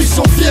écoutés. Ils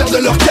sont fiers de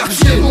leur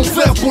quartier, mon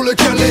frère pour le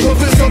Calais.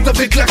 Représente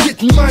avec la kit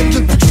Mike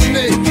depuis que je suis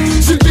né.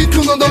 C'est le beat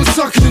qu'on a dans le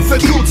sac qui nous fait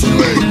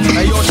continuer.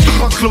 Ayo, je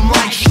croque le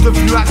mic, je suis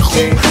devenu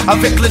accro.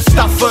 Avec le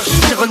staff,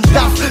 je tire une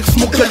taf,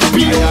 smoke le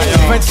bio.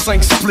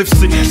 25 spliffs,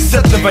 c'est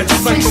 7 de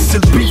 25,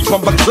 c'est le beef. En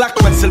bas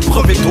claque, man, c'est le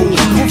brevet tour.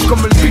 Je coupe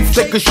comme le beef,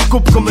 c'est que je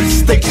coupe comme le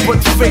steak. Pas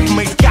de fake,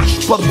 mais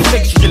cash, pas de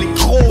break, j'ai les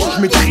crocs.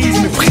 Je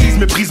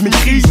méprise mes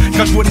crises.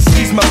 Quand je vois les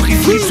cerises, ma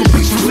prise brise sur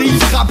please, please.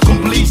 Rap comme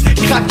please,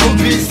 crack comme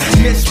biz,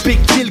 Nesp,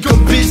 kill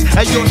comme biz.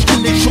 Ayo, je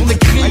kill les journées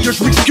crises. Ayo,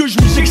 je m'excuse,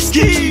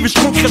 j'esquive,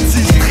 je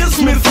concrétise. 13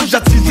 000 fois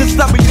j'attise,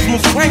 déstabilise mon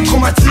soin,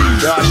 traumatise.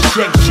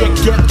 Check,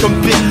 get comme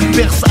bit,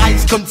 perce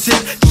ice comme titre.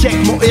 Check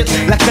mon hit,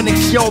 la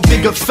connexion,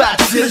 big fat.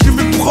 J'ai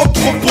mes propres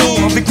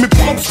propos, avec mes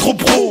propres trop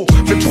pro.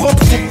 Mes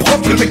propres sont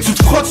propres, le mec tu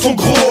te frottes son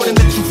gros. Le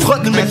mec tu te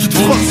frottes, le mec tu te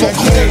frottes son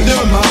gros.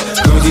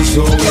 Cause it's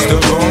always the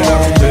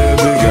bomb,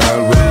 baby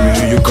girl, with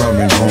me you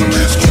coming home.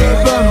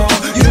 Strap them up,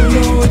 you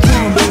know it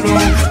don't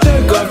belong.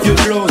 Take off your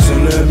clothes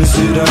and let me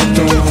see that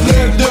tongue.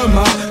 Let them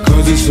up,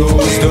 cause it's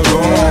always the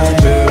bomb,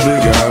 baby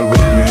girl,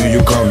 with me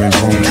you coming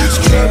home.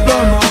 Strap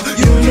them up,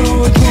 you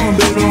know it don't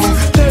belong.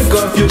 Take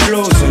off your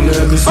clothes and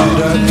let me see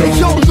that tongue.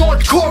 Yo,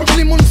 Nordcore,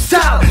 Limoilou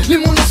Stars,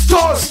 Limoilou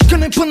Stars,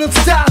 connais pas notre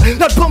style,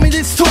 l'album il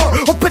est store.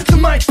 On pète le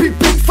mic,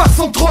 pipi,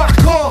 façon trop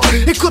hardcore.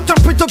 Écoute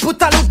un peu de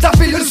bout à l'autre,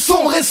 taper le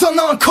son résonne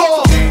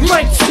encore.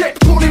 Mic check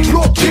pour les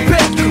blocs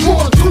Québec.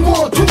 One, two,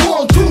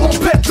 on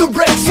pète le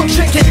break, so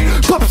check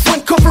it. Pop soin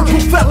cover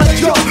pour faire la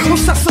job. On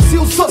s'associe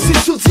aux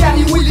saucisses, Shoody,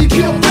 Ali, Willy,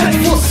 puis on pète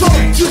vos sons.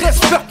 Tu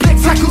restes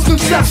perplexe à cause de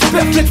ça,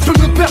 superflex,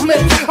 peux me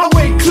permettre. Ah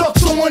ouais, clock,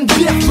 sur moi une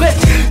bière prête.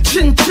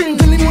 Chin,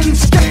 de Limoilou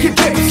jusqu'à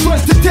Québec. Soin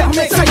de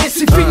termex, ça y est,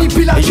 c'est fini,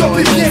 puis la job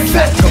est bien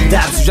faite. Comme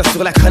d'hab, tu viens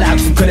sur la collab,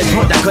 tu me connais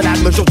trop d'accolade.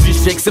 Mais aujourd'hui, je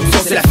fais exception,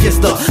 c'est la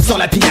fiesta. Sans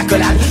la pina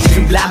colade, je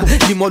fume blab.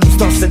 Limoilou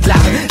Stars, c'est de l'art.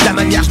 La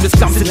manière, je me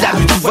slam, c'est de l'art.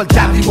 Tu vois le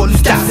table, Limoilou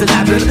Stars, c'est de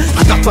l'art.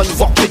 Prépare-toi à nous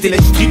voir péter les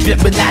streets, Pierre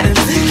Benaden.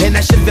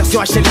 NHL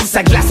version HLM,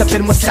 sa glace,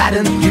 appelle-moi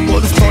Sadden.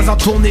 Limoilou Stars en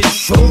tournée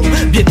show.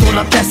 Bientôt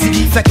dans ta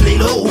city, fait que les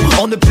low.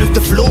 On a plus de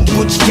flow,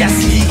 Butch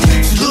Cassidy.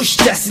 Tu louches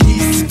ta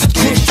sinistre, tu te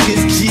couches,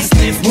 Chris G,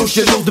 sniff. Moi,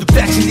 je lourd de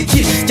back, j'ai une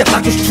équipe jusqu'à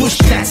temps que je touche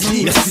ta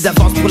sinistre. Merci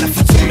d'avance pour la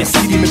future, merci.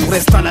 Mais pour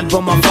l'instant,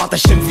 l'album en vente,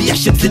 HMV,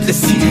 achète vite le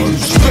CD.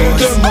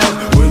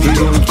 With the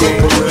Northern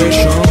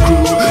Corporation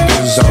crew,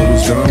 this is how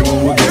it's done when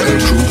we get a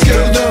crew.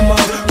 Get them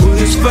up with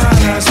this fat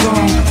ass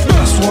song.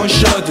 That's one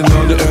shot and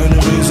all the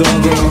enemies are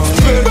gone.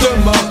 Get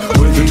them up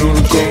with the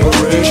Northern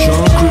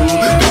Corporation crew,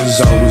 this is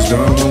how it's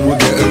done when we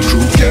get a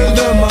crew. Get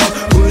them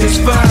up with this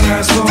fat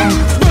ass song.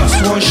 That's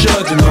one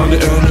shot and all the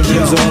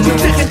enemies are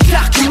gone.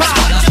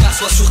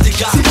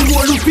 C'est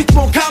Limoilou, vite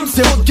mon gamme,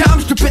 c'est haut de gamme,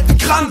 j'te pète le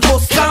crâne,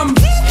 grosse crame.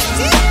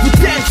 Vous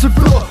dance le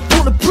floor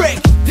pour le break,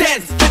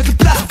 dance, faites le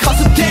place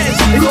grâce au dance.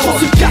 Et quand on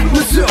se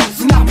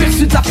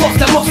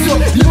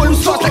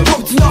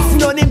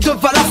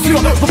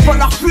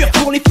fuir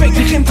pour les fakes,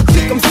 des rimes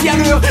toxiques comme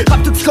cyanure.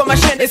 Rap tout comme ma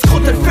chaîne, escroc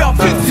le faire,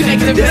 plus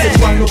direct de des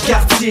étoiles au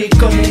quartier,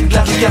 connecte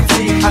la rue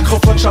quartier.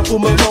 Acrophone, chapeau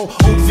melon,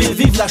 Hauteville,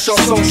 vive la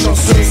chanson.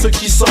 Chanceux ceux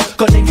qui sont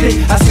connectés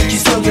à ceux qui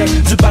sonnent.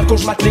 Du balcon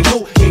j'mate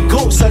l'ego, et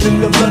go,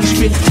 s'allume le blunt,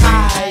 j'file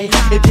high.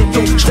 Et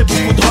bientôt j'serai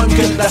beaucoup drunk.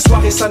 La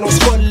soirée s'annonce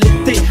folle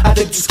l'été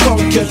avec du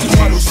skunk.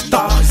 Dis-moi le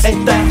star,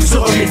 inter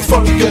sur un mix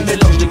funk.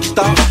 Mélange de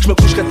guitare, j'me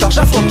coucherai tard,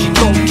 j'affronte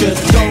quiconque.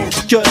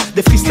 Donc,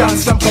 des freestyles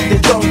slam comme des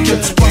dunks.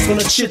 Tu penses sur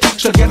notre shit,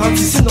 j'te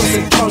garantis c'est dans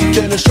cette trunk.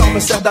 Le char me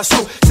sert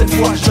d'assaut, cette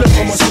fois je le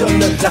promotionne.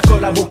 La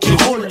collabo qui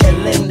roule,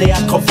 LN et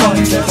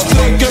acrophone.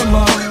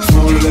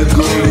 Full of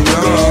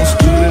goulians,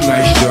 do the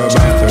nice job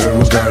after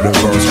we got the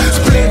boss.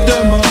 Split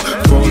them up,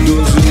 for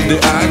those in the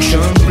action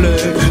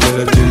play.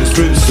 Let in the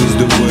streets is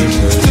the way.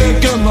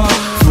 Stick them up,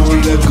 full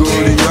of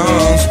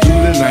goulians, do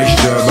the nice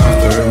job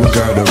after we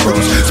got the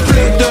boss.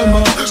 Split them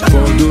up,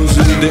 for those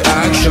in the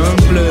action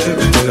play.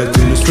 Let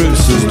in the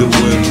streets is the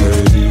way.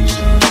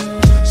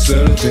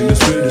 Sell it in the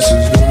streets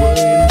is the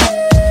way.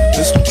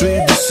 The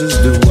street, this is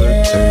the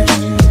way.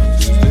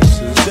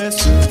 This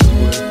is the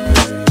way.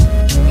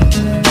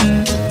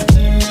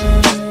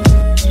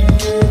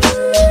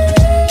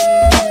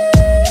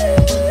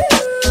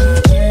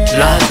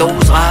 La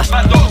dose rap.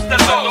 La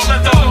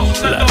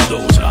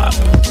dose rap.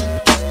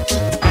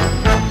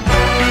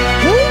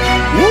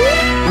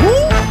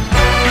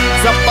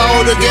 Ça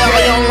part de guerre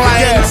Young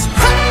Lions.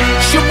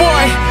 It's your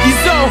boy,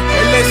 Izo.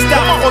 Et les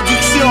stars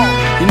production.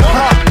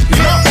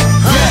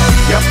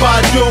 Y'a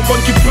pas de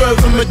monde qui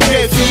peuvent me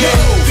défier.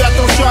 Fais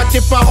attention à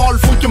tes paroles,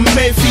 faut te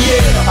méfier.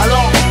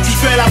 Alors tu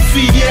fais la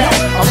filière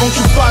avant que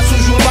tu passes au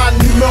journal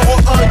numéro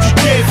 1 du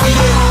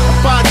défilé.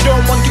 Y'a pas de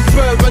monde qui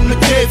peuvent me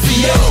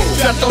défier.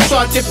 Fais attention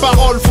à tes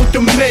paroles, faut te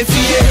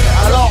méfier.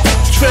 Alors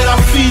tu fais la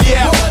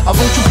filière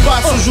avant que tu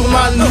passes au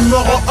journal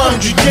numéro 1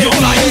 du défilé.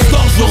 Y'en a une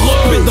gorge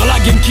heureux, mais dans la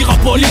game qui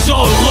rappe les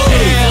gens heureux.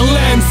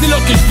 RLM, c'est là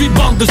que je vis,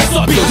 bande de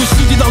sottes. Je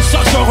suis dans le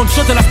chargeur, on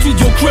shot à la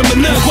studio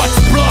criminel. Pourquoi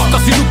tu bloques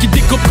quand c'est nous qui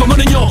découpe comme un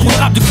oignon?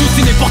 On rappe de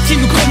cuisine n'importe qui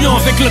nous cognons.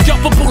 Avec le cœur,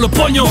 pas pour le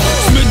pognon.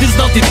 Tu me dis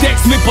dans tes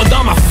textes, mais pas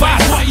dans ma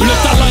face. Le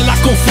talent et la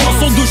confiance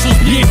sont deux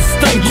choses bien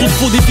distinctes. Trop de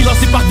faux défis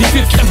lancés par des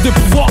fils crèvent de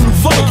pouvoir nous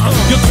vaincre.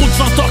 Y'a trop de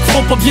chanteurs qui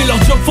font pas bien leur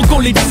job, faut qu'on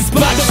les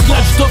dispatche.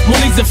 Slash top, mon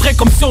les effraie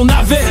comme si on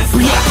avait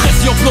plus la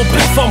pression, plus on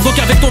performe. Donc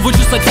avec toi on veut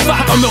juste être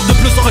fat. Un meurtre de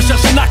plus, on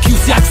recherche un acquis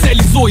aussi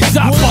Axel, ISO et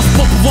Zap. Pense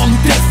pas pouvoir nous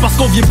tester parce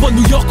qu'on vient pas de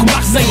New York ou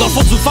Marseille. Dans le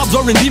fond tu veux faire du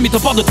R&B mais t'as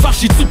peur de te faire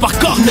chier dessus par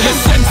Corneille. Le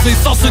scène c'est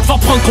censé te faire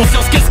prendre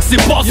conscience, qu'est-ce qui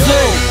s'est passé?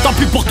 Tant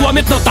pis pour toi,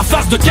 maintenant ta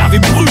face de cave est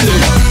brûlée.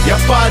 Y'a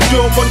pas de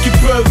monde qui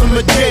peuvent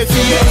me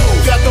défier.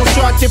 Fais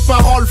attention à tes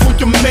paroles, faut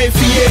te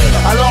méfier.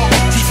 Alors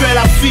tu fais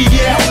la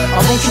filière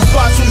avant que tu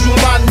passes au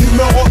journal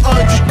numéro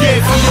 1 du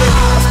défilé.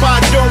 Y'a pas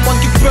de monde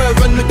qui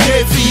peuvent me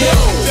défier.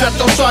 Fais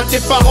attention à tes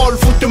paroles,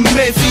 faut te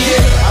méfier.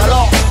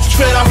 Alors tu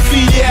fais la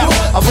filière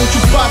avant que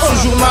tu passes au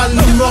journal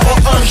numéro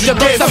 1 du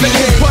défilé. Avec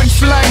les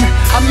punchlines,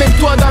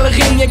 amène-toi dans le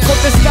ring.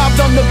 Incontestable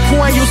dans le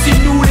point, yo c'est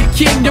nous les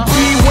kings.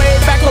 Depuis way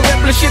back on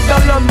rap le shit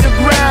dans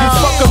l'underground. You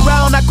fuck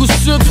around, à coup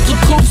sûr tu te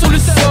retrouves sur le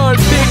sol.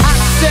 Big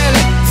Axel,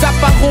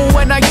 Zaparo,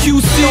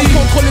 NIQC. On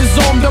contrôle les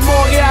ondes de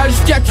Montréal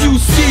jusqu'à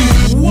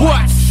QC.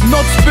 What? Non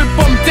tu peux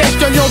pas me tester,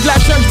 j'suis un lion de la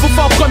jungle, j'vaux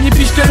faire premier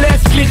puis j'te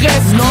laisse les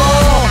restes. Non,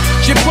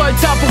 j'ai pas le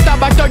temps pour ta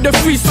bataille de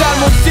freestyle.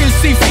 Mon style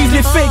c'est freeze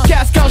les fake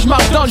ass quand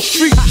j'marche dans le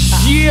street.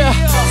 Yeah,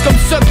 c'est comme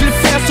ça que je le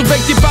fais, surveille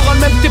tes paroles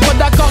même si t'es pas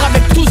d'accord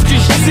avec tout ce que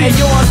j'dis. Hey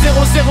yo en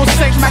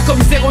 005, j'm'as comme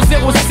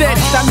 007.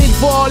 Tanné de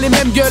voir les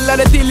mêmes gueules à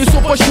la télé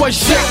sont pas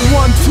choisis.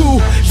 1, 2,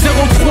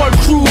 03 le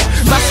crew.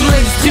 Marche sur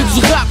l'industrie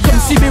du rap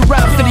comme si mes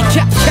raps c'est des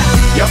 4-4.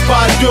 Y'a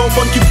pas de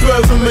monde qui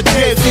peuvent me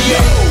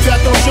défier. Fais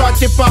attention à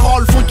tes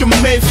paroles, faut te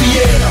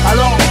méfier.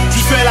 Alors tu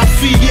fais la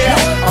filière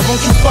avant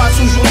que tu passes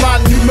au journal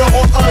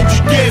numéro 1 du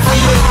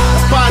défilé.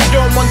 Y'a pas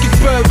de monde qui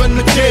peuvent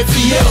me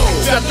défier.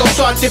 Fais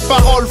attention à tes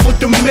paroles, faut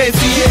te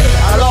méfier.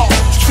 Alors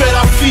tu fais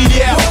la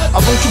filière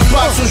avant que tu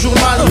passes au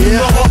journal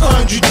numéro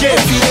 1 du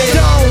défilé.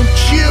 Don't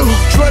you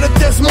try to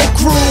test mon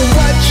crew.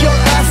 Watch your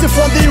ass if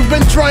one day you've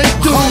been trying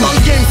to. Dans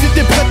le game si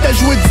t'es prête à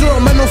jouer dur,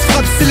 maintenant on se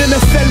frappe c'est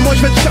l'NFL. Moi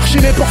je vais te chercher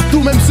n'importe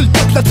où, même sur le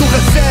top de la tour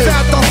Eiffel. Fais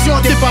attention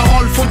à tes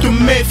paroles, faut te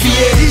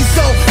méfier.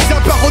 Iso,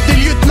 Zaparo des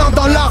lieutenants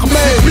dans l'armée.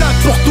 C'est plate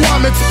pour toi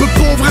mais tu peux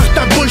pas ouvrir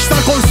ta bouche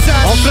sans qu'on le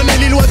sache. On connaît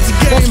les lois du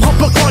game, on se rend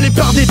pas quand les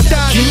perd des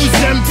tâches. Ils nous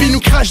aiment pis nous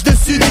crachent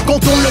dessus. Dès qu'on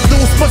tourne le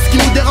dos, c'est pas ce qui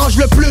nous dérange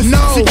le plus. Non,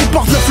 c'est qui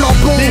porte le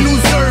flambeau. Les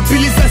losers puis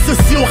les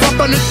associés au rap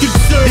à notre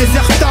culture.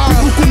 Déserteurs,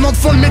 beaucoup de monde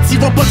font le métier,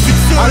 voient pas de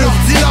futur. Alors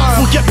dis-leur,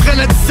 faut qu'ils apprennent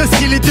à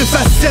dissocier les deux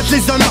facettes.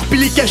 Les honneurs puis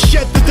les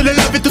cachettes. Toutes les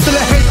love et toutes les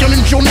hate. Quand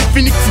une journée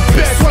finie que tu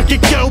pètes. Soit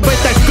quelqu'un ou ben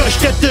ta coche.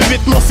 4-8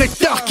 mon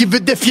secteur qui veut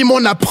défier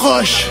mon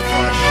approche.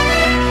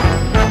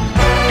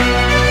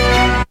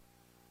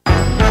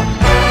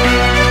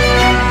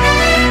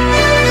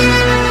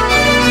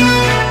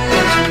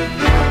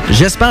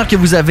 J'espère que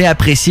vous avez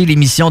apprécié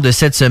l'émission de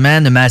cette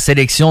semaine, ma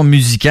sélection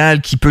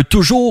musicale qui peut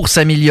toujours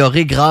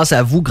s'améliorer grâce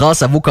à vous,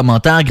 grâce à vos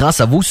commentaires,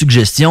 grâce à vos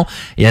suggestions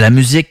et à la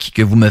musique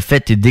que vous me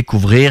faites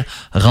découvrir.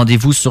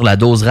 Rendez-vous sur la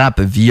Dose Rap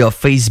via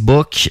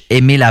Facebook,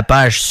 aimez la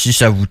page si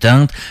ça vous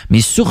tente,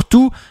 mais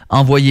surtout,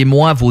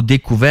 envoyez-moi vos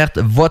découvertes,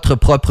 votre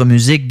propre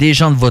musique, des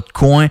gens de votre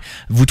coin.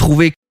 Vous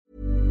trouvez...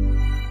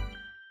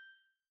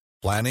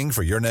 Planning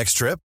for your next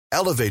trip?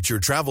 Elevate your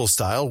travel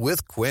style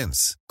with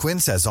Quince.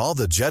 Quince has all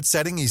the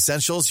jet-setting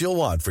essentials you'll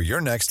want for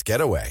your next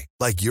getaway,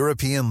 like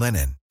European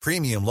linen,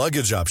 premium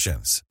luggage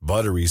options,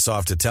 buttery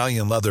soft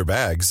Italian leather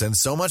bags, and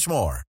so much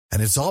more.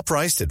 And it's all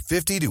priced at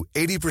 50 to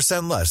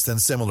 80% less than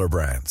similar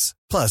brands.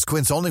 Plus,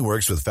 Quince only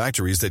works with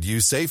factories that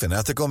use safe and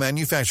ethical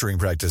manufacturing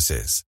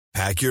practices.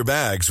 Pack your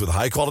bags with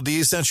high-quality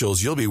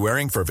essentials you'll be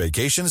wearing for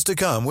vacations to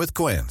come with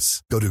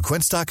Quince. Go to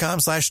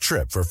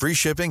quince.com/trip for free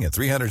shipping and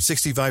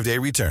 365-day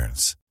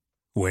returns.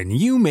 When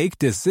you make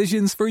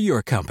decisions for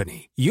your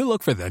company, you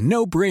look for the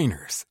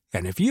no-brainers.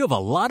 And if you have a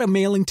lot of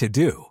mailing to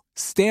do,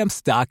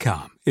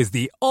 Stamps.com is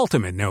the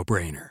ultimate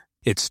no-brainer.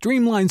 It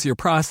streamlines your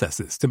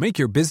processes to make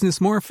your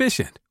business more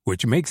efficient,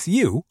 which makes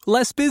you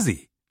less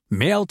busy.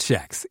 Mail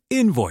checks,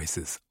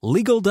 invoices,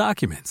 legal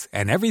documents,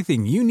 and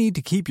everything you need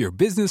to keep your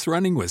business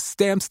running with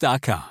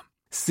Stamps.com.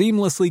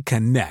 Seamlessly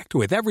connect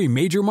with every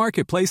major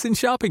marketplace and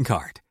shopping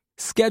cart.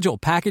 Schedule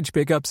package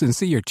pickups and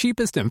see your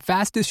cheapest and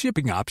fastest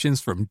shipping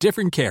options from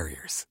different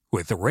carriers.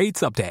 With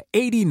rates up to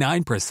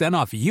 89%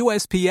 off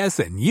USPS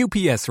and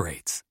UPS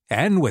rates.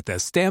 And with the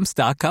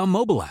Stamps.com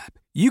mobile app,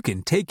 you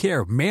can take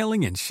care of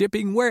mailing and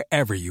shipping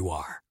wherever you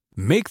are.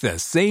 Make the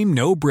same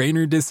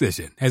no-brainer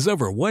decision as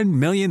over 1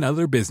 million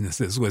other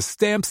businesses with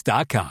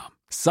Stamps.com.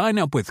 Sign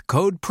up with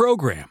code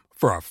PROGRAM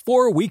for a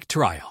 4-week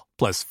trial,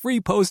 plus free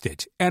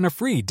postage and a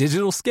free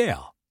digital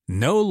scale.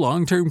 No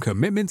long-term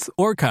commitments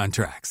or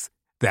contracts.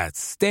 That's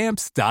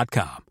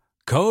Stamps.com.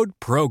 Code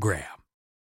PROGRAM.